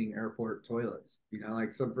cleaning airport toilets.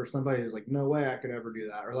 Like for somebody who's like, no way I could ever do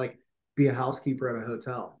that, or like be a housekeeper at a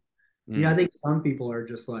hotel. I mm, think some people are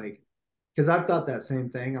just like, because I've thought that same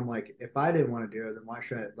thing. I'm like, if I didn't want to do it, then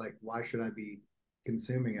why should I be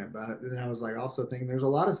consuming it? But then I was like, also thinking there's a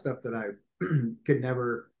lot of stuff that I could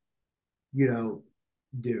never, you know,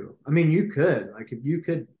 do. I mean, you could, like, if you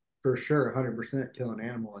could for sure 100% kill an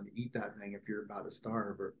animal and eat that thing if you're about to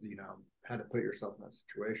starve or, had to put yourself in that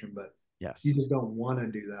situation. But you yes. just don't want to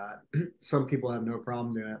do that. Some people have no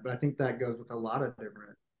problem doing it. But I think that goes with a lot of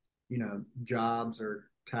different, jobs or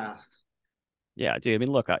tasks. Yeah, dude. I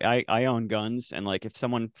mean, look, I own guns, and like if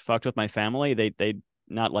someone fucked with my family, they'd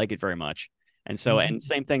not like it very much. And so, and Mhm.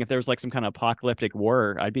 same thing, if there was like some kind of apocalyptic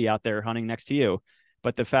war, I'd be out there hunting next to you.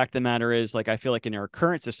 But the fact of the matter is, like, I feel like in our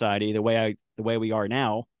current society, the way we are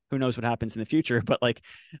now, who knows what happens in the future? But like,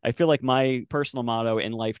 I feel like my personal motto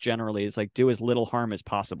in life generally is like do as little harm as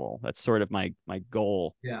possible. That's sort of my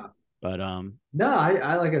goal. Yeah. But No,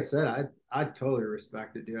 I like I said, I totally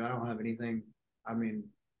respect it, dude. I don't have anything. I mean,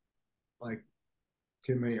 like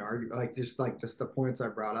too many argue like just the points I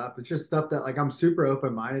brought up. It's just stuff that like I'm super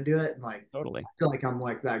open minded to it, and like I totally. feel like I'm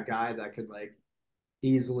like that guy that could like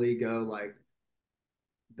easily go like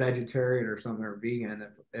vegetarian or something or vegan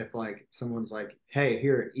if like someone's like, hey,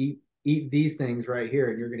 here, eat eat these things right here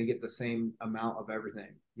and you're going to get the same amount of everything,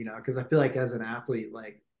 you know, because I feel like as an athlete,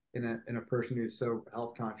 like in a person who's so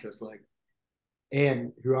health conscious, like,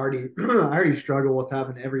 and who already I already struggle with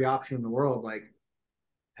having every option in the world, like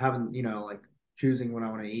having, you know, like choosing what I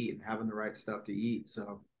want to eat and having the right stuff to eat.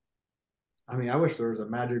 So I mean, I wish there was a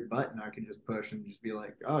magic button I could just push and just be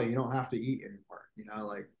like, oh, you don't have to eat anymore, you know,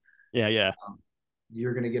 like Yeah, yeah. um,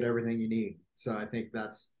 you're going to get everything you need. So I think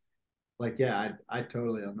that's like, yeah, I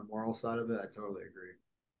totally, on the moral side of it, I totally agree.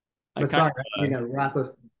 I But kind sorry, of I mean,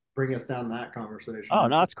 to bring us down that conversation. oh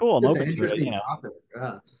no, it's cool. I'm It's an open to it. interesting topic.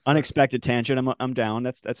 It's such Unexpected tangent. I'm down.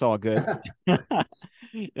 That's all good. a,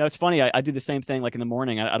 It's funny. I do the same thing like in the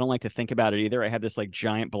morning. I don't like to think about it either. I have this like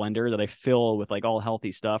giant blender that I fill with like all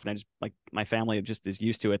healthy stuff, and I just like my family just is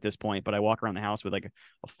used to at this point. But I walk around the house with like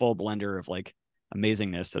a full blender of like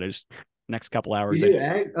amazingness that I just next couple you hours I do just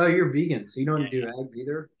egg? Oh, you're vegan, so you yeah don't do eggs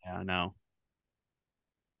either. yeah no.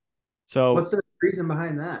 So What's the reason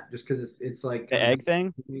behind that? Just because it's like the kind of, egg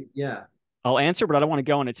thing, yeah. I'll answer, but I don't want to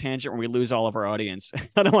go on a tangent where we lose all of our audience.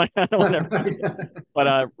 I don't want to.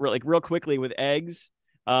 But like real quickly with eggs,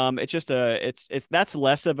 it's just it's that's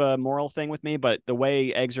less of a moral thing with me. But the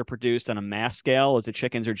way eggs are produced on a mass scale is the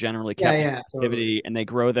chickens are generally Yeah, kept in yeah, totally. captivity, and they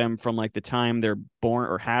grow them from like the time they're born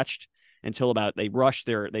or hatched until about they rush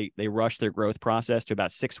their growth process to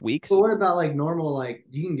about 6 weeks. But what about like normal? Like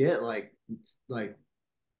you can get like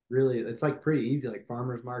really, it's like pretty easy. Like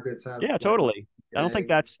farmers markets have Yeah, like totally. I don't think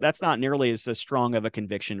eggs. that's not nearly as strong of a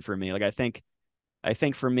conviction for me. Like I think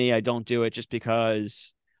for me, I don't do it just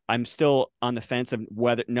because I'm still on the fence of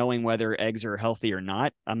whether knowing whether eggs are healthy or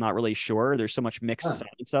not. I'm not really sure. There's so much mixed Huh.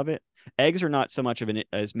 science of it. Eggs are not so much of an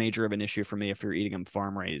as major of an issue for me if you're eating them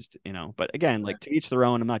farm raised, you know. But again, like to each their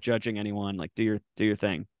own. I'm not judging anyone. Like do your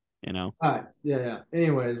thing, you know. All right. Yeah, yeah.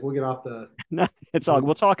 Anyways, we'll get off the. No, it's all.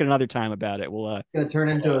 We'll talk another time about it. Gonna turn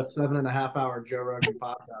into We'll a 7.5 hour Joe Rogan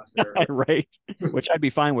podcast there. right, which I'd be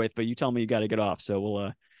fine with. But you tell me you got to get off, so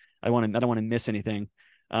we'll. I don't want to miss anything.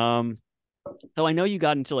 Um, So I know you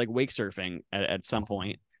got into like wake surfing at some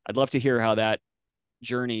point. I'd love to hear how that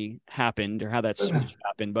journey happened or how that switch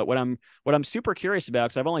happened. But what I'm super curious about,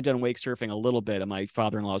 because I've only done wake surfing a little bit on my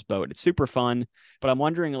father-in-law's boat. It's super fun, but I'm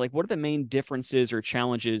wondering like what are the main differences or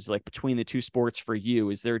challenges like between the two sports for you?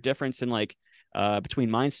 Is there a difference in like between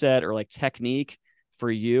mindset or like technique for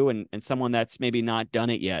you and someone that's maybe not done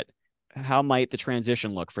it yet? How might the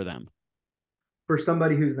transition look for them? For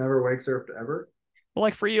somebody who's never wake surfed ever. Well,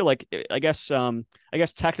 like for you, like I guess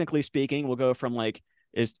technically speaking, we'll go from like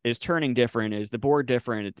is turning different? Is the board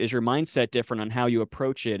different? Is your mindset different on how you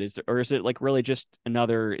approach it? Or is it like really just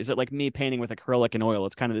another? Is it like me painting with acrylic and oil?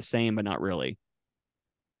 It's kind of the same, but not really.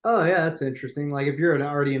 Oh yeah, that's interesting. Like if you're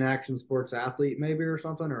already an action sports athlete, maybe or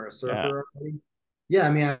something, or a Yeah. surfer already. Yeah,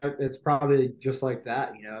 I mean, it's probably just like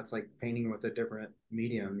that. You know, it's like painting with a different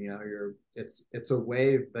medium. You know, it's a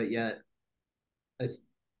wave, but yet it's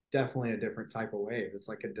definitely a different type of wave. It's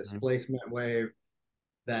like a Mhm. displacement wave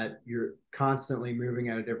that you're constantly moving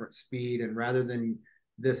at a different speed. And rather than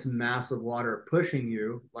this mass of water pushing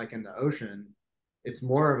you like in the ocean, it's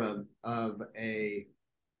more of a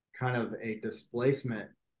kind of a displacement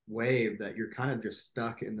wave that you're kind of just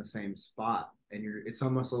stuck in the same spot. And it's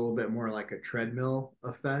almost a little bit more like a treadmill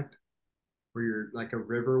effect where you're like a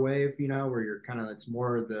river wave, you know, where you're kind of, it's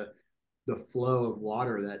more the flow of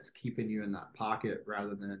water that's keeping you in that pocket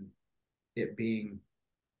rather than it being.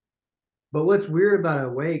 But what's weird about a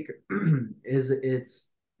wake is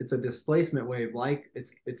it's a displacement wave, like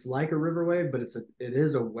it's like a river wave, but it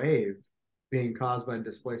is a wave being caused by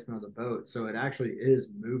displacement of the boat, so it actually is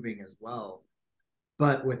moving as well.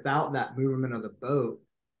 But without that movement of the boat,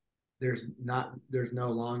 there's no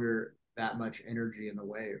longer that much energy in the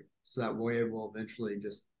wave, so that wave will eventually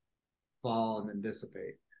just fall and then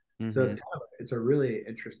dissipate. So Mm-hmm. it's a really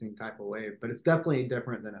interesting type of wave, but it's definitely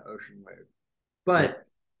different than an ocean wave. Yeah. But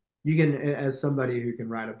you can, as somebody who can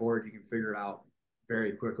ride a board, you can figure it out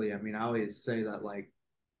very quickly. I mean, I always say that, like,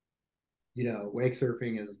 you know, wake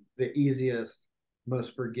surfing is the easiest,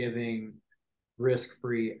 most forgiving,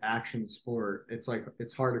 risk-free action sport. It's like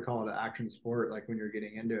it's hard to call it an action sport like when you're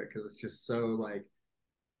getting into it because it's just so like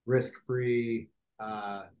risk-free,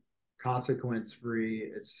 uh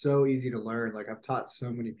consequence-free. It's so easy to learn. Like I've taught so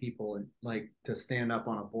many people and like to stand up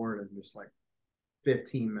on a board in just like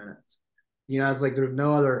 15 minutes. You know, it's like there's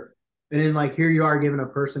no other. And then like here you are giving a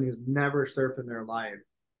person who's never surfed in their life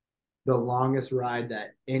the longest ride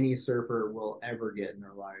that any surfer will ever get in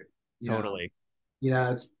their life. You know, Totally.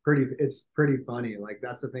 it's pretty funny. Like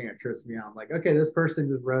that's the thing that trips me out. I'm like, okay, this person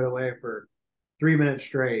just rode away for 3 minutes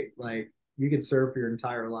straight. Like you could surf your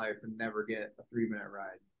entire life and never get a 3 minute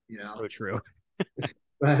ride, you know? So true.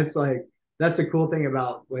 But it's like that's the cool thing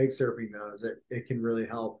about wake surfing though, is it can really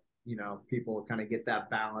help, people kind of get that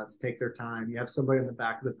balance, take their time. You have somebody in the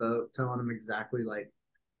back of the boat telling them exactly like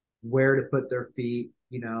where to put their feet,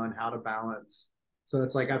 and how to balance. So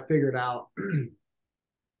it's like I figured out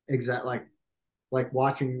exact like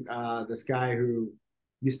watching this guy who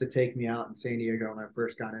used to take me out in San Diego when I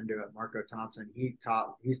first got into it, Marco Thompson.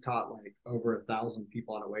 He's taught like over 1,000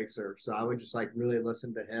 people how to wake surf. So I would just like really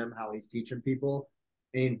listen to him how he's teaching people,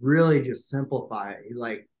 and really just simplify it. He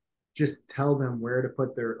like just tell them where to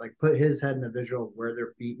put their like put his head in the visual of where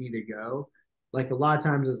their feet need to go. Like a lot of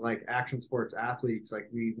times as like action sports athletes, like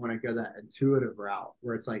we want to go that intuitive route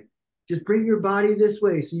where it's like just bring your body this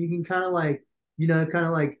way so you can kind of like kind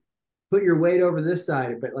of like put your weight over this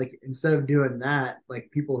side. But like instead of doing that, like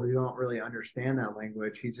people who don't really understand that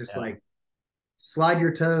language, he's just Yeah. like slide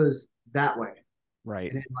your toes that way, Right.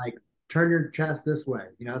 and then like turn your chest this way.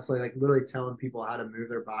 It's like literally telling people how to move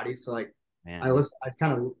their bodies. So like Man. I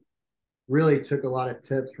kind of really took a lot of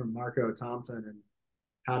tips from Marco Thompson and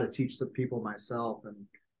how to teach the people myself. And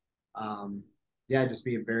um yeah, just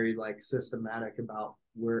being very like systematic about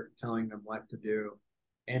where telling them what to do,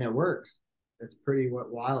 and it works. It's pretty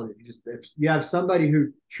wild if you have somebody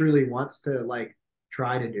who truly wants to like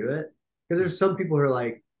try to do it, because there's some people who are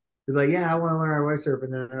like they're like, yeah, I want to learn how to wake surf,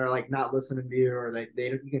 and then they're like not listening to you, or they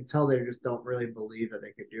you can tell they just don't really believe that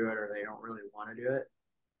they could do it, or they don't really want to do it.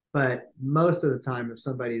 But most of the time, if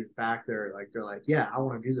somebody's back there, like they're like, yeah, I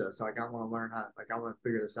want to do this. Like I want to learn how, like I want to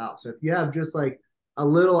figure this out. So if you have just like a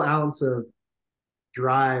little ounce of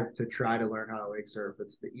drive to try to learn how to wake surf,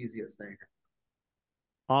 it's the easiest thing.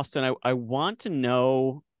 Austin, I want to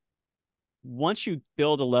know, once you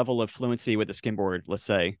build a level of fluency with the skimboard, let's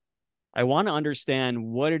say, I want to understand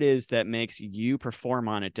what it is that makes you perform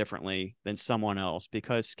on it differently than someone else,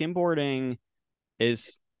 because skimboarding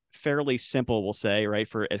is fairly simple, we'll say, right?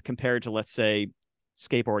 For compared to, let's say,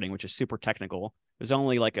 skateboarding, which is super technical. There's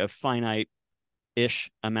only like a finite ish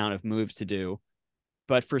amount of moves to do.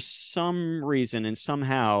 But for some reason and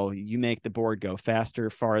somehow you make the board go faster,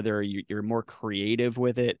 farther, you're more creative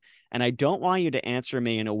with it. And I don't want you to answer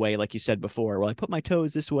me in a way like you said before, well, I put my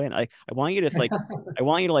toes this way. And I want you to like, I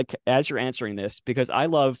want you to like, as you're answering this, because I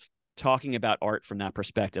love talking about art from that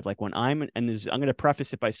perspective. Like when I'm in this, I'm going to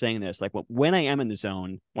preface it by saying this, like when I am in the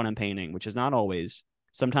zone, when I'm painting, which is not always,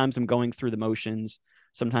 sometimes I'm going through the motions.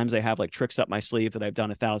 Sometimes I have like tricks up my sleeve that I've done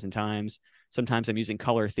 1,000 times. Sometimes I'm using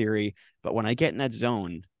color theory. But when I get in that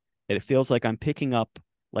zone, it feels like I'm picking up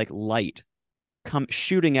like light come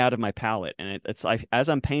shooting out of my palette. And it's like, as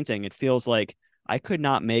I'm painting, it feels like I could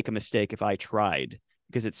not make a mistake if I tried,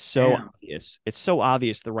 because it's so Damn. obvious. It's so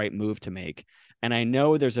obvious the right move to make. And I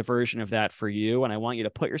know there's a version of that for you. And I want you to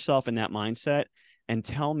put yourself in that mindset and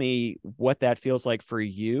tell me what that feels like for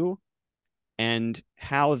you and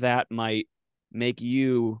how that might make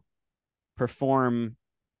you perform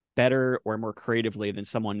better or more creatively than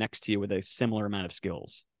someone next to you with a similar amount of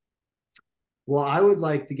skills. Well, I would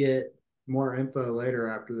like to get more info later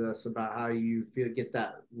after this about how you feel get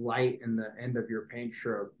that light in the end of your paint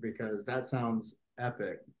stroke, because that sounds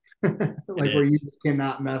epic. It Like where you is. just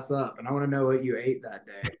cannot mess up. And I want to know what you ate that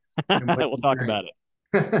day and what We'll you talk drank.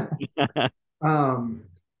 about it. um,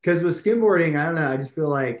 because with skimboarding, I don't know, I just feel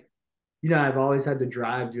like, I've always had to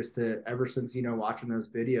drive just to ever since, watching those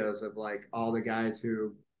videos of like all the guys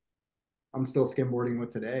who I'm still skimboarding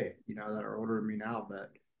with today, that are older than me now,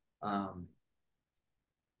 but um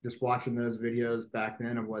just watching those videos back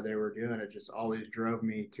then of what they were doing, it just always drove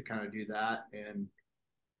me to kind of do that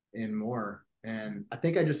and more. And I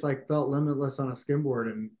think I just like felt limitless on a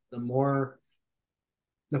skimboard. And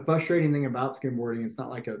the frustrating thing about skimboarding, it's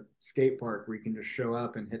not like a skate park where you can just show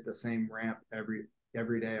up and hit the same ramp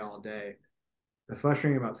every day all day. The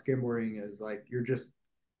frustrating about skimboarding is like you're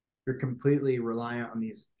completely reliant on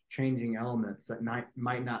these changing elements that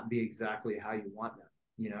might not be exactly how you want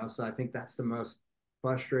them, So I think that's the most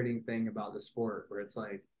frustrating thing about the sport, where it's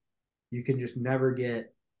like you can just never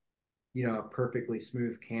get, a perfectly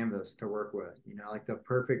smooth canvas to work with, like the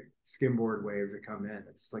perfect skimboard wave to come in.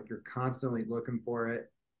 It's like you're constantly looking for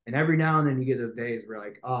it. And every now and then you get those days where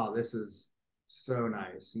like, oh, this is so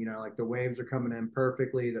nice. Like the waves are coming in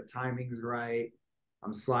perfectly, the timing's right.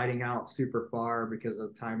 I'm sliding out super far because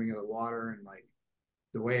of the timing of the water, and like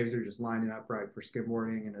the waves are just lining up right for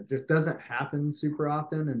skimboarding, and it just doesn't happen super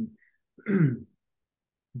often. And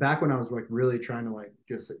back when I was like really trying to like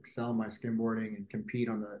just excel my skimboarding and compete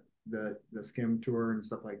on the skim tour and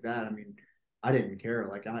stuff like that. I mean, I didn't care.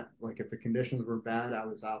 Like I like if the conditions were bad, I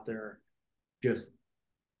was out there just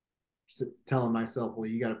telling myself, well,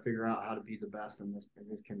 you got to figure out how to be the best in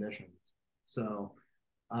these conditions. So,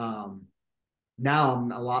 um, now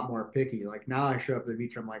I'm a lot more picky. Like now I show up at the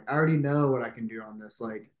beach, I'm like, I already know what I can do on this,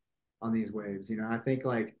 like on these waves. You know, I think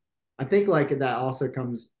like that also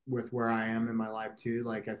comes with where I am in my life too.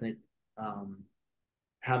 Like I think um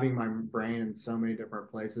having my brain in so many different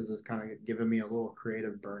places has kind of given me a little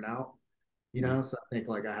creative burnout, you Mm. know? So I think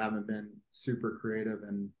like I haven't been super creative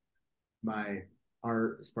in my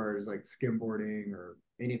art as far as like skimboarding or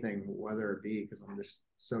anything, whether it be because I'm just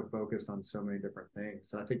so focused on so many different things.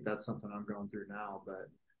 So I think that's something I'm going through now.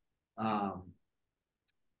 But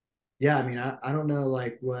yeah, I mean, I don't know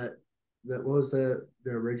like what was the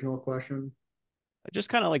original question? I just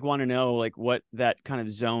kind of like want to know like what that kind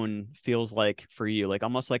of zone feels like for you, like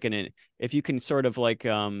almost like if you can sort of like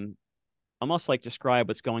almost like describe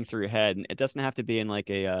what's going through your head, and it doesn't have to be in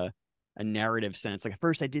like a narrative sense. Like at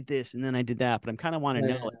first I did this and then I did that, but I'm kind of want to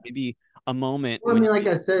Yeah, know yeah. like maybe a moment Well, I when mean, like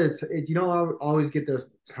I said, you don't always get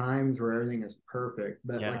those times where everything is perfect,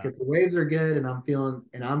 but like yeah, if the waves are good and I'm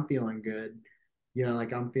feeling good, you know,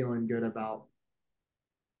 like I'm feeling good about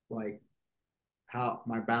like how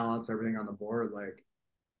my balance, everything on the board, like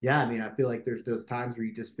yeah, I mean, I feel like there's those times where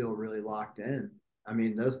you just feel really locked in. I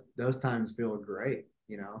mean, those times feel great,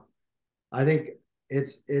 you know. I think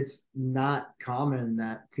it's not common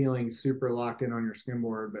that feeling super locked in on your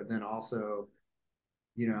skimboard, but then also,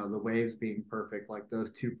 you know, the waves being perfect, like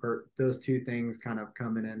those two things kind of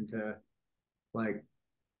coming into like,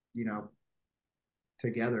 you know,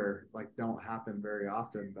 together, like don't happen very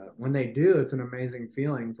often. But when they do, it's an amazing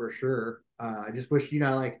feeling for sure. I just wish, you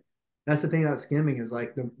know, like that's the thing about skimming is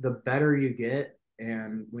like the better you get,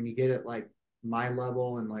 and when you get at like my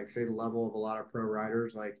level and like say the level of a lot of pro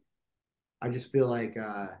riders, like I just feel like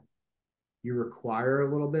you require a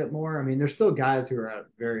little bit more. I mean, there's still guys who are at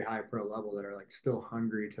very high pro level that are like still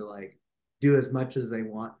hungry to like do as much as they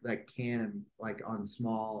want that can like on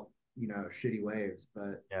small, you know, shitty waves.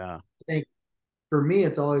 But yeah, I think for me,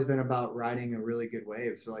 it's always been about riding a really good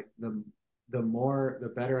wave. So like the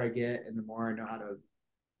better I get, and the more I know how to,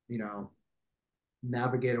 you know,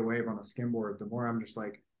 navigate a wave on a skimboard, the more I'm just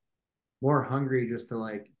like more hungry just to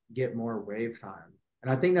like get more wave time.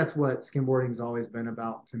 And I think that's what skimboarding's always been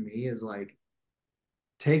about to me is like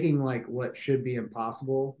taking like what should be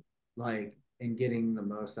impossible, like and getting the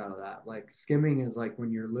most out of that. Like skimming is like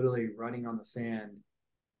when you're literally running on the sand,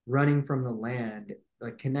 running from the land,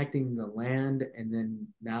 like connecting the land and then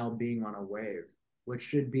now being on a wave, which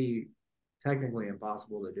should be technically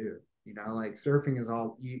impossible to do. You know, like surfing is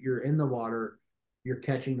all you're in the water, you're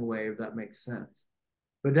catching the wave, that makes sense.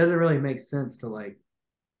 But it doesn't really make sense to like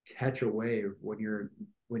catch a wave when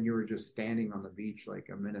you were just standing on the beach like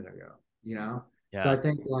a minute ago, you know? So yeah. I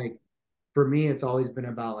think like for me it's always been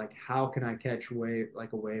about like how can I catch a wave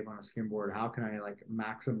on a skimboard? How can I like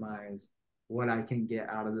maximize what I can get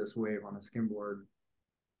out of this wave on a skimboard?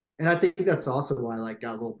 And I think that's also why I like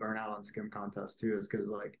got a little burnout on skim contests too, is because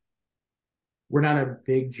like we're not a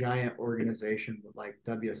big giant organization like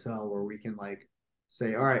WSL where we can like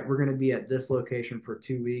say, all right, we're going to be at this location for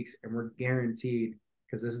 2 weeks and we're guaranteed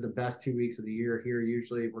because this is the best 2 weeks of the year here.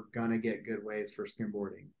 Usually we're going to get good waves for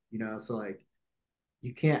skimboarding, you know? So like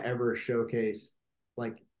you can't ever showcase,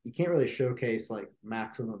 like, you can't really showcase like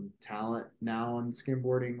maximum talent now on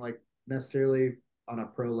skimboarding, like necessarily on a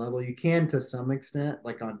pro level. You can to some extent,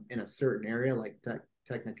 like on in a certain area, like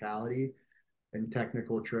technicality and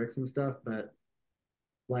technical tricks and stuff. But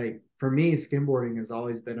like for me, skimboarding has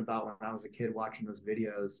always been about when I was a kid watching those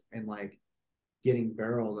videos and like getting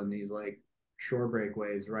barreled in these like shore break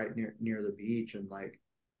waves right near the beach and like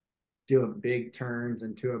doing big turns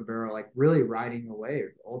into a barrel, like really riding a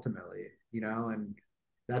wave ultimately, you know, and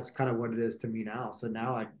that's kind of what it is to me now. So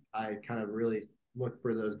now I kind of really look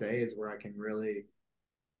for those days where I can really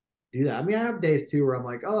do that. I mean, I have days too where I'm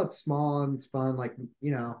like, oh, it's small and it's fun. Like,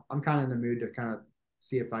 you know, I'm kind of in the mood to kind of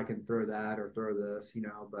see if I can throw that or throw this, you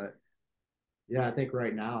know, but yeah, I think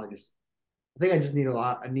right now I think I just need a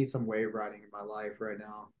lot. I need some wave riding in my life right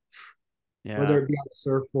now, Yeah. whether it be on a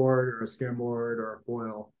surfboard or a skimboard or a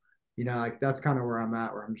foil. You know, like that's kind of where I'm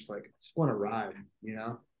at, where I'm just like, I just want to ride, you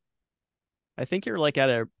know? I think you're like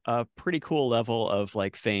at a pretty cool level of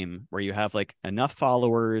like fame where you have like enough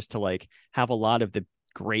followers to like have a lot of the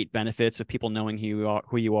great benefits of people knowing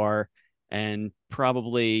who you are, and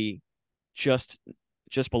probably just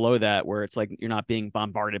just below that where it's like you're not being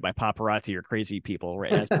bombarded by paparazzi or crazy people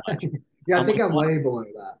right as much. Yeah, I I'm think like, I'm way below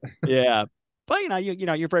that. yeah, but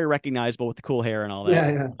you're very recognizable with the cool hair and all that.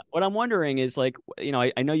 Yeah, yeah. What I'm wondering is like,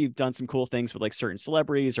 I know you've done some cool things with like certain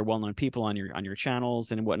celebrities or well-known people on your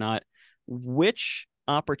channels and whatnot. Which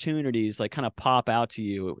opportunities like kind of pop out to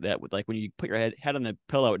you that would like when you put your head on the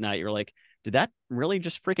pillow at night, you're like, did that really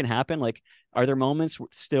just freaking happen? Like, are there moments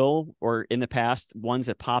still or in the past ones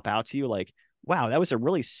that pop out to you like, wow, that was a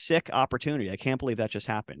really sick opportunity. I can't believe that just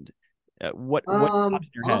happened. What pops in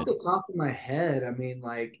your Off head? the top of my head, I mean,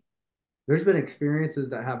 like, there's been experiences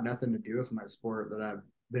that have nothing to do with my sport that I've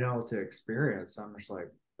been able to experience. I'm just like,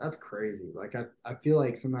 that's crazy. Like, I feel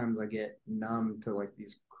like sometimes I get numb to like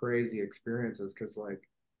these crazy experiences because like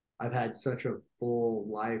I've had such a full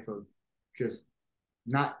life of just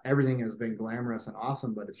not everything has been glamorous and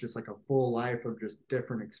awesome, but it's just like a full life of just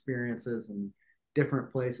different experiences and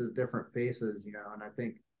different places, different faces, you know. And I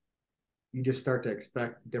think you just start to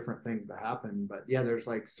expect different things to happen. But yeah, there's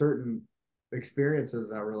like certain experiences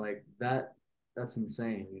that were like that's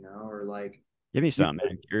insane, you know, or like Give me you some,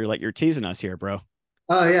 man. You're teasing us here, bro.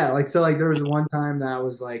 oh yeah, like so like there was one time that I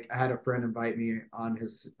was like I had a friend invite me on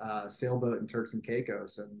his sailboat in Turks and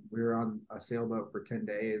Caicos and we were on a sailboat for 10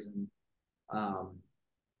 days and um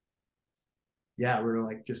yeah, we were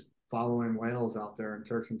like just following whales out there in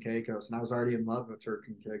Turks and Caicos, and I was already in love with Turks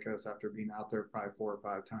and Caicos after being out there probably 4 or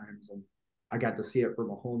 5 times, and I got to see it from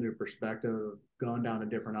a whole new perspective, going down to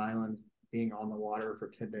different islands, being on the water for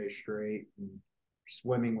 10 days straight, and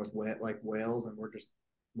swimming with like whales, and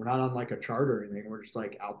we're not on like a charter or anything. We're just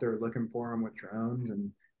like out there looking for them with drones, and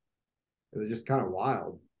it was just kind of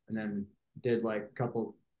wild. And then did like a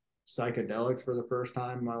couple psychedelics for the first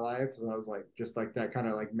time in my life. So I was like, just like that kind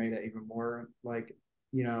of like made it even more like,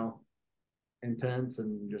 you know, intense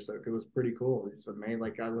and just like it was pretty cool. It's amazing.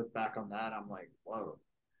 Like I look back on that, I'm like, whoa.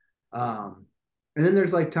 Um, and then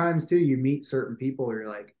there's like times too, you meet certain people where you're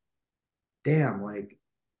like, damn, like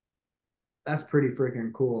that's pretty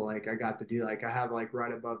freaking cool. Like I got to do like I have like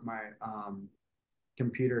right above my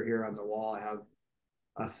computer here on the wall, I have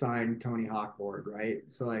a signed Tony Hawk board, right?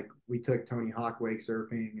 So like we took Tony Hawk wake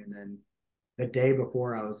surfing, and then the day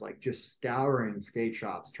before I was like just scouring skate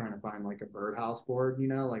shops trying to find like a birdhouse board, you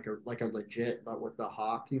know, like a legit but with the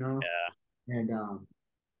hawk, you know, and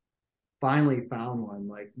finally found one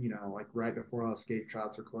like you know like right before all skate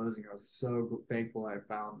shops were closing. I was so thankful I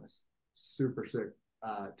found this super sick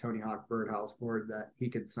Tony Hawk birdhouse board that he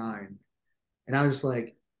could sign, and I was just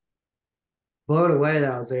like blown away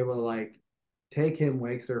that I was able to like take him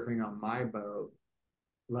wake surfing on my boat.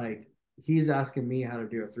 Like he's asking me how to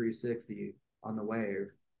do a 360 on the wave.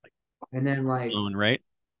 And then like Yeah. Right?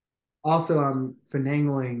 also I'm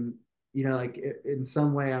finagling, you know, like in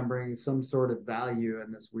some way I'm bringing some sort of value in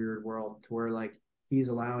this weird world to where like he's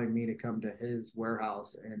allowing me to come to his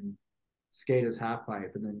warehouse and skate his half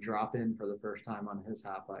pipe and then drop in for the first time on his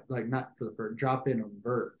half pipe. Like not for the first drop in on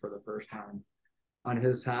vert for the first time on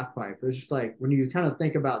his half pipe. It's just like when you kind of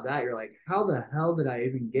think about that, you're like, how the hell did I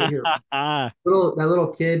even get here? That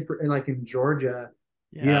little kid like in Georgia,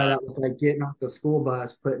 you know, Yeah. that was like getting off the school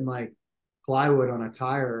bus, putting like plywood on a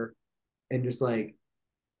tire, and just like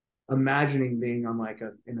imagining being on like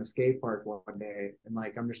in a skate park one day, and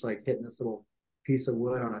like I'm just like hitting this little piece of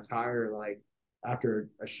wood on a tire, like after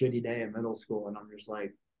a shitty day in middle school, and I'm just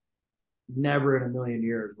like, never in a million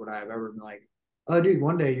years would I have ever been like, oh, dude,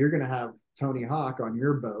 one day you're gonna have Tony Hawk on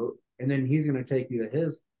your boat, and then he's gonna take you to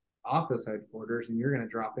his office headquarters, and you're gonna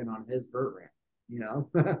drop in on his vert ramp. You know,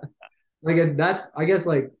 like that's I guess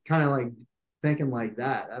like kind of like thinking like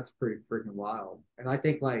that. That's pretty freaking wild. And I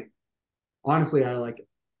think like honestly, I like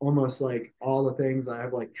almost like all the things I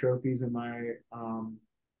have like trophies in my I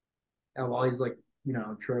have all these like you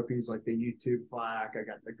know trophies like the YouTube plaque. I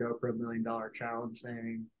got the GoPro $1 million challenge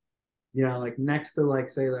thing, you know, like next to like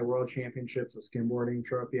say the world championships, the skimboarding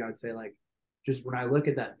trophy, I'd say like just when I look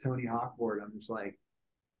at that Tony Hawk board, I'm just like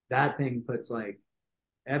that thing puts like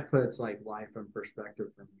it puts like life in perspective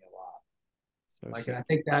for me a lot. So Like sick. I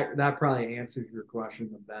think that probably answers your question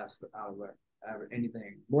the best out of it, out of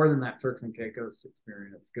anything more than that Turks and Caicos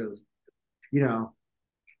experience because you know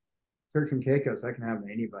Turks and Caicos I can have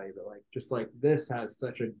anybody, but like just like this has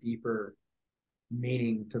such a deeper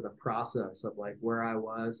meaning to the process of like where I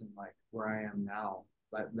was and like where I am now.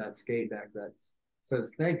 That skate deck that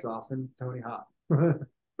says thanks, Austin, Tony Hawk.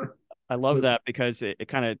 I love that because it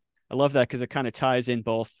kind of I love that because it kind of ties in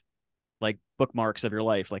both like bookmarks of your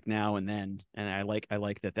life, like now and then. And I like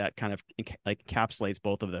that kind of like encapsulates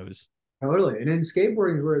both of those. Totally. And then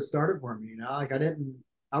skateboarding is where it started for me, you know. Like I Me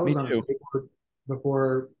was on a too. skateboard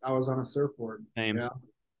before I was on a surfboard. Same. Yeah.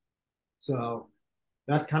 So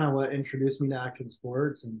that's kind of what introduced me to action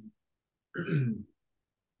sports and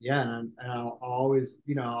yeah, and I'll always,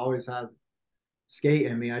 you know, I always have skate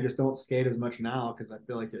in me. I just don't skate as much now because I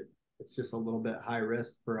feel like it's just a little bit high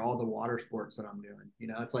risk for all the water sports that I'm doing. You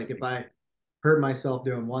know, it's like if I hurt myself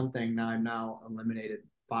doing one thing, now I've now eliminated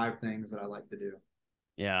 5 things that I like to do.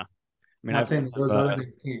 Yeah. I mean, I'm not I've saying that those other uh,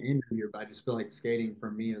 things can't injure you, but I just feel like skating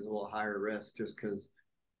for me is a little higher risk just because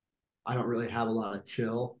I don't really have a lot of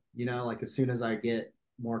chill. Like as soon as I get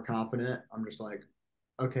more confident, I'm just like,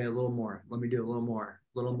 okay, a little more. Let me do a little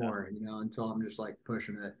yeah, more, until I'm just like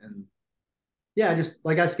pushing it. And yeah, just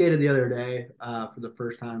like I skated the other day for the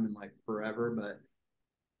first time in like forever, but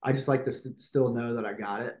I just like to still know that I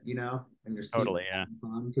got it, and just keep totally, yeah, having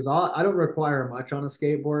fun because I don't require much on a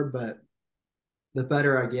skateboard, but the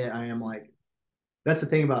better I get, I am like, that's the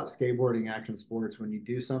thing about skateboarding action sports. When you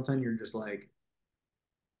do something, you're just like,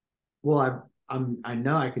 well, I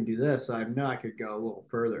know I can do this, so I know I could go a little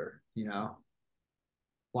further,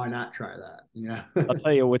 why not try that, I'll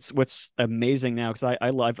tell you what's amazing now because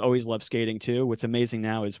I've always loved skating too. What's amazing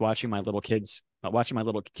now is watching my little kids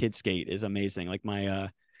skate is amazing. Like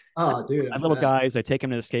Oh, dude, my I little bet. guys, I take them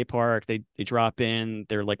to the skate park. They drop in.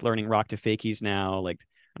 They're like learning rock to fakies now. Like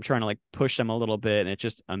I'm trying to like push them a little bit, and it's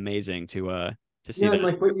just amazing to see And that.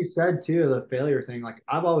 like what you said too, the failure thing, like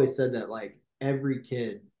I've always said that like every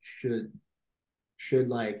kid should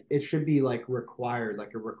like it should be like required,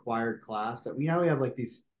 like a required class. That we now we have like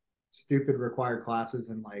these stupid required classes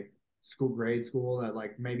in like grade school that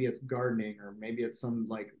like maybe it's gardening or maybe it's some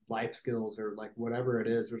like life skills or like whatever it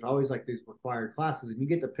is. There's always like these required classes and you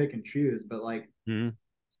get to pick and choose. But like Mhm.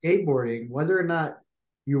 skateboarding, whether or not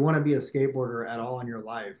you want to be a skateboarder at all in your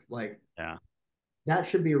life, like Yeah, that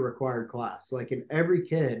should be a required class. Like, and every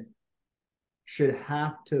kid should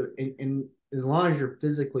have to, in as long as you're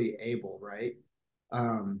physically able, right?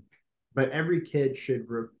 Um, but every kid should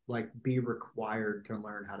like be required to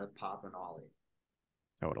learn how to pop an ollie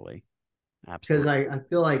totally, because absolutely. I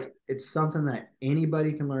feel like it's something that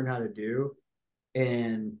anybody can learn how to do,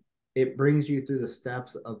 and it brings you through the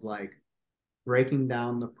steps of like breaking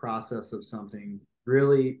down the process of something,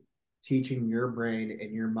 really teaching your brain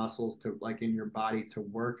and your muscles to like in your body to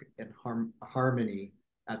work in harmony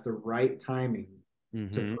at the right timing to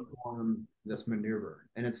Hmm. perform this maneuver.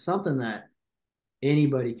 And it's something that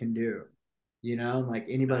anybody can do, like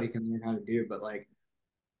Yeah. anybody can learn how to do, but like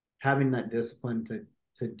having that discipline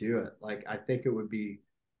to do it, like I think it would be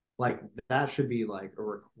like that should be like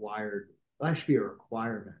that should be a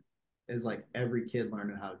requirement is like every kid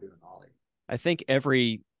learning how to do an ollie. I think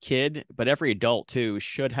every kid, but every adult too,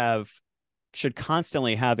 should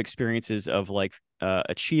constantly have experiences of like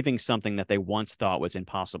achieving something that they once thought was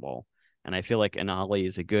impossible. And I feel like an ollie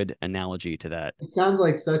is a good analogy to that. It sounds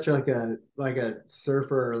like such like a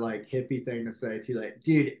surfer like hippie thing to say too. Like,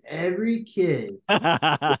 dude, every kid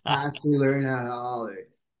has to learn how to ollie.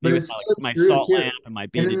 But Me with it's like so my true salt too. lamp and my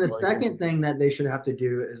And then beaded the joists. second thing that they should have to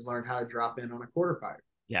do is learn how to drop in on a quarter pipe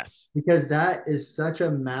Yes. because that is such a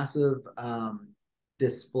massive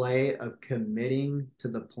display of committing to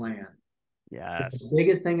the plan. Because the Yes.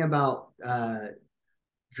 biggest thing about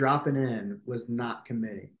dropping in was not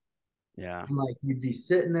committing. Yeah. And like you'd be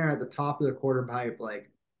sitting there at the top of the quarter pipe,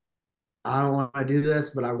 like I don't want to do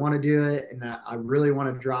this, but I want to do it, and I really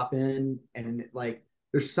want to drop in. And like,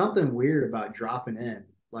 there's something weird about dropping in,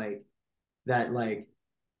 like that, like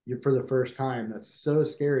you're for the first time. That's so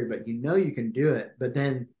scary, but you can do it. But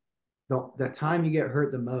then the time you get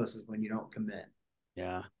hurt the most is when you don't commit,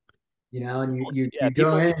 Yeah. and Well, yeah. you go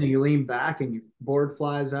People. in and you lean back and your board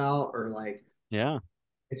flies out, or like Yeah.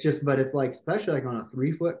 it's just. But if like, especially like on a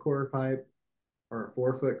 3 foot quarter pipe or a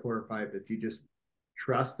 4 foot quarter pipe, if you just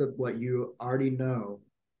trust that what you already know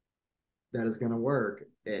that is going to work,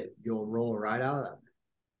 you'll roll right out of that.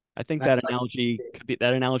 I think That's that like,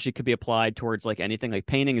 analogy could be applied towards like anything. Like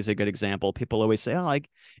painting is a good example. People always say, "Oh, like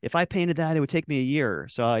if I painted that, it would take me a year."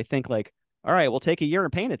 So I think like, all right, we'll take a year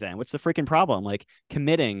and paint it then. What's the freaking problem? Like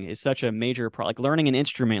committing is such a major like learning an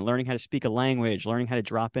instrument, learning how to speak a language, learning how to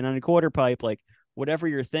drop in on a quarter pipe, like whatever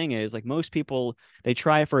your thing is. Like most people, they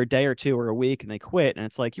try it for a day or two or a week and they quit, and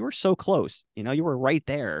it's like you were so close. You were right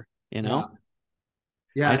there. yeah,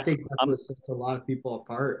 yeah. I know I think that's I'm what sets a lot of people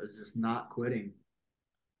apart is just not quitting.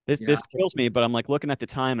 this kills me, but I'm like looking at the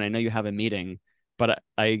time and I know you have a meeting, but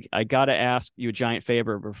I gotta ask you a giant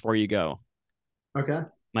favor before you go. Okay.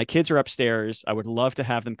 My kids are upstairs. I would love to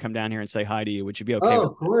have them come down here and say hi to you. Would you be okay Oh, with of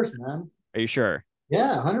that? course, man. Are you sure?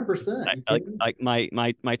 Yeah, 100%. You Like kidding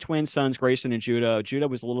me? my twin sons, Grayson and Judah. Judah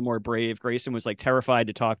was a little more brave. Grayson was like terrified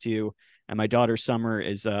to talk to you, and my daughter Summer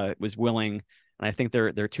is was willing. And I think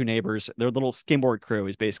they're two neighbors. Their little skimboard crew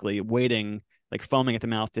is basically waiting, like foaming at the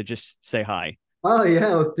mouth to just say hi. Oh yeah,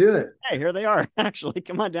 let's do it. Hey, here they are. Actually,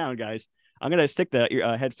 come on down, guys. I'm gonna stick the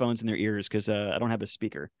headphones in their ears because I don't have a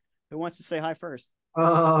speaker. Who wants to say hi first?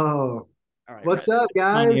 Oh, All right, what's up, my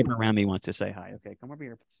guys? neighbor around me wants to say hi. Okay, come over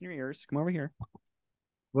here. Put this in your ears. Come over here.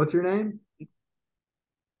 What's your name?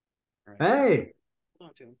 All right, Hey, hold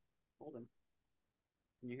on to him. Hold him.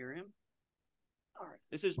 Can you hear him? All right.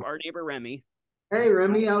 This is our neighbor Remy. Hey,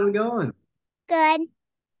 Remy, how's it going? Good.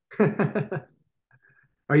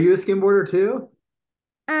 Are you a skimboarder too?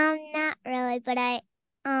 Not really, but I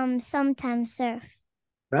sometimes surf.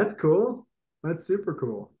 That's cool. That's super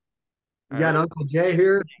cool. You All right, got Uncle Jay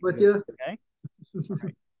here with you? Okay. All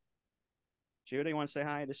right. Judah, you want to say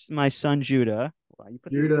hi? This is my son Judah. Well, you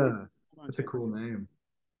put these. Judah. Hold on That's to a it. cool name.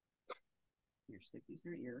 Here, stick these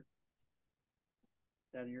in your ear.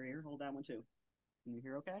 That in your ear. Hold that one too. Can you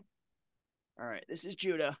hear okay? All right. This is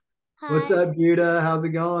Judah. What's Hi. up, Judah? How's it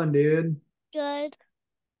going, dude? Good.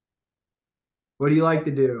 What do you like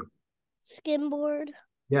to do? Skimboard.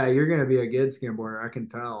 Yeah, you're gonna be a good skimboarder. I can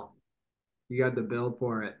tell. You got the build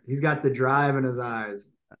for it. He's got the drive in his eyes.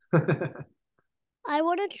 I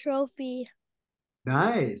want a trophy.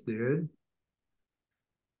 Nice, dude.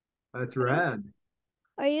 That's rad.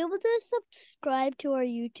 Are you able to subscribe to our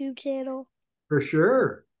YouTube channel? For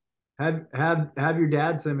sure. Have your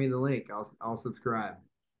dad send me the link. I'll subscribe.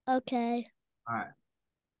 Okay. All right.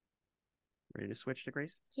 Ready to switch to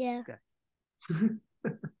Grace? Yeah. Okay. Come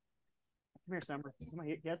here, Summer. Come on.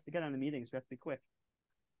 He has to get on the meetings. We have to be quick.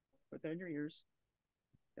 Put that in your ears.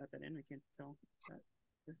 Got that in? I can't tell. Go ahead,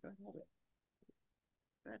 hold it.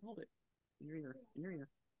 Go ahead, hold it. In your ear. In your ear.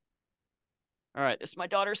 All right. This is my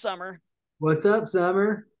daughter, Summer. What's up,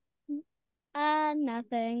 Summer?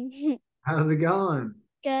 Nothing. How's it going?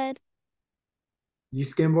 Good. You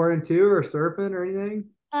skimboarding too or surfing or anything?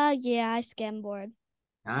 Yeah, I skimboard.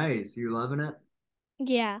 Nice. You loving it?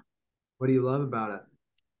 Yeah. What do you love about it?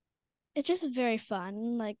 It's just very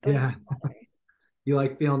fun, like going Yeah. in the water. You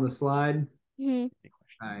like feeling the slide? Hmm. Any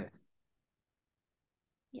questions? Nice.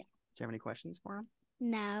 Do you have any questions for him?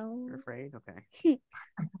 No. You're afraid? Okay.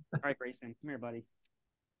 All right, Grayson. Come here, buddy.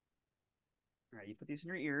 All right. You put these in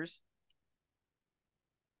your ears.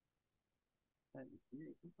 Come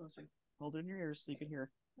closer. Hold it in your ears so you can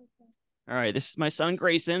hear. Okay. All right. This is my son,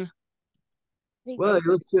 Grayson. Well, he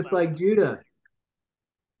looks just like Judah.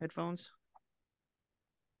 Headphones.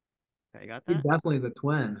 Okay, you got He's that? definitely the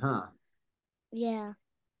twin, huh? Yeah.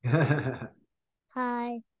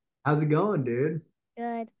 Hi. How's it going, dude?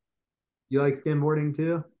 Good. You like skimboarding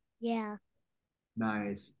too? Yeah.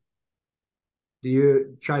 Nice. Do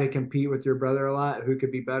you try to compete with your brother a lot? Who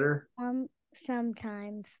could be better?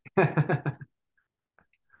 Sometimes. That's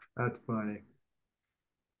funny.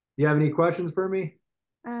 You have any questions for me?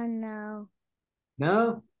 No.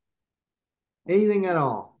 No? Anything at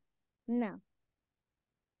all? No.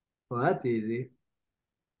 Well, that's easy.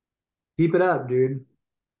 Keep it up, dude.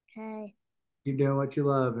 Okay. Keep doing what you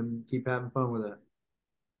love and keep having fun with it.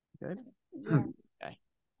 Good. Yeah. Okay.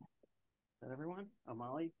 Is that everyone? Oh,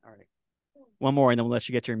 Molly? All right. One more, and then we'll let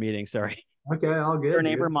you get to your meeting. Sorry. Okay, all good. Your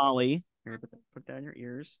neighbor, Dude. Molly. Here, put that in your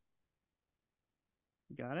ears.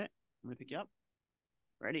 You got it? I'm going to pick you up.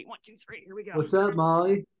 Ready? 1, 2, 3. Here we go. What's up,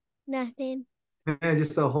 Molly? Nothing. Man,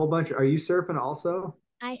 just a whole bunch. Are you surfing also?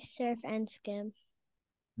 I surf and skim.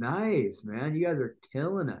 Nice, man. You guys are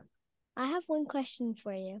killing it. I have one question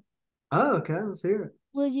for you. Oh, okay. Let's hear it.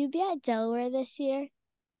 Will you be at Delaware this year?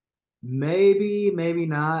 Maybe, maybe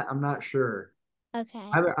not. I'm not sure. Okay.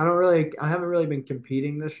 I haven't really been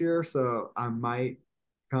competing this year, so I might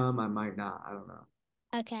come, I might not. I don't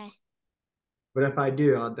know. Okay. But if I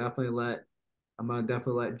do, I'm gonna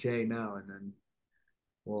definitely let Jay know, and then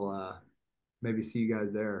we'll maybe see you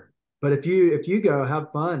guys there. But if you go,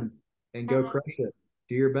 have fun and go crush it.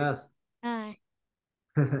 Do your best.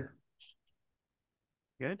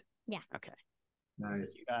 Good? Yeah. Okay. Nice.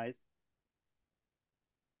 Thank you guys.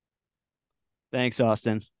 Thanks,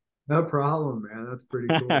 Austin. No problem, man. That's pretty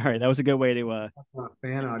cool. All right. That was a good way to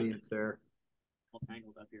Fan audience there.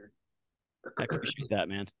 tangled up here. I appreciate that,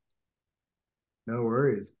 man. No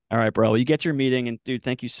worries. All right, bro. Well, you get your meeting, and dude,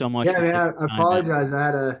 thank you so much. Yeah, for man. I taking the time, man. apologize. I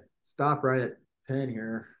had to stop right at 10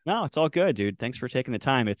 here. No, it's all good, dude. Thanks for taking the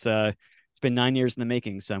time. It's been 9 years in the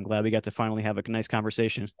making, so I'm glad we got to finally have a nice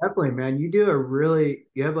conversation. Definitely, man.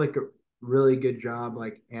 You have like a really good job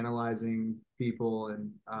like analyzing people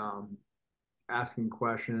and asking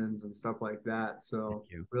questions and stuff like that. So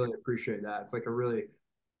Thank you. really appreciate that. It's like a really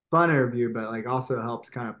fun interview, but like also helps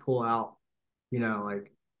kind of pull out,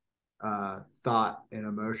 like thought and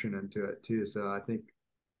emotion into it too. So I think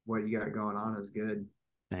what you got going on is good.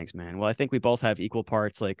 Thanks, man. Well, I think we both have equal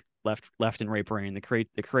parts, like left and right brain. The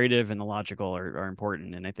creative and the logical are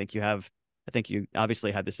important, and I think you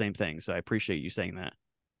obviously have the same thing. So I appreciate you saying that.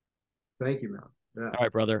 Thank you, man. Yeah. All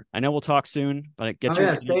right, brother. I know we'll talk soon, but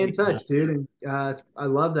Stay in touch, dude. And I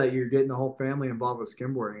love that you're getting the whole family involved with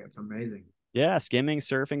skimboarding. It's amazing. Yeah, skimming,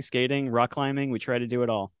 surfing, skating, rock climbing. We try to do it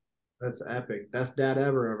all. That's epic. Best dad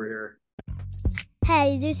ever over here.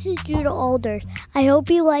 Hey, this is Judah Alders. I hope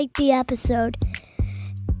you liked the episode.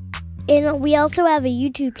 And we also have a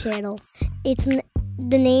YouTube channel.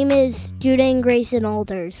 The name is Judah and Grayson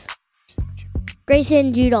Alders.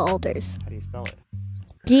 Grayson Judah Alders. How do you spell it?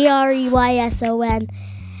 Greyson.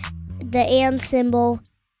 The and symbol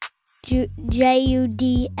Judah,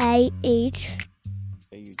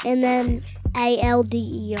 and then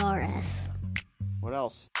Alders. What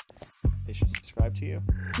else? They should subscribe to you.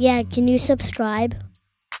 Yeah, can you subscribe?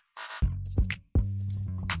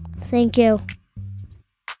 Thank you.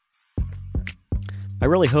 I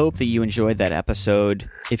really hope that you enjoyed that episode.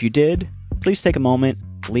 If you did, please take a moment,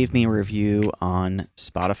 leave me a review on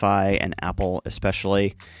Spotify and Apple especially.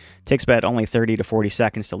 It takes about only 30 to 40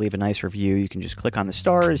 seconds to leave a nice review. You can just click on the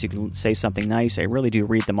stars, you can say something nice. I really do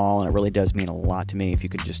read them all, and it really does mean a lot to me if you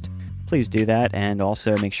could just please do that. And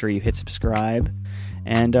also make sure you hit subscribe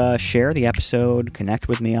and share the episode, connect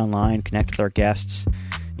with me online, connect with our guests.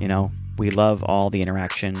 You know, we love all the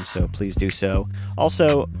interaction, so please do so.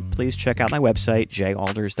 Also, please check out my website,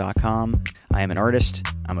 jalders.com. I am an artist,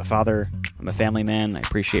 I'm a father, I'm a family man. I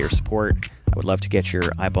appreciate your support. I would love to get your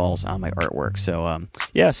eyeballs on my artwork. So,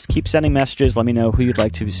 yes, keep sending messages. Let me know who you'd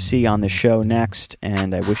like to see on the show next,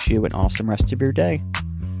 and I wish you an awesome rest of your day.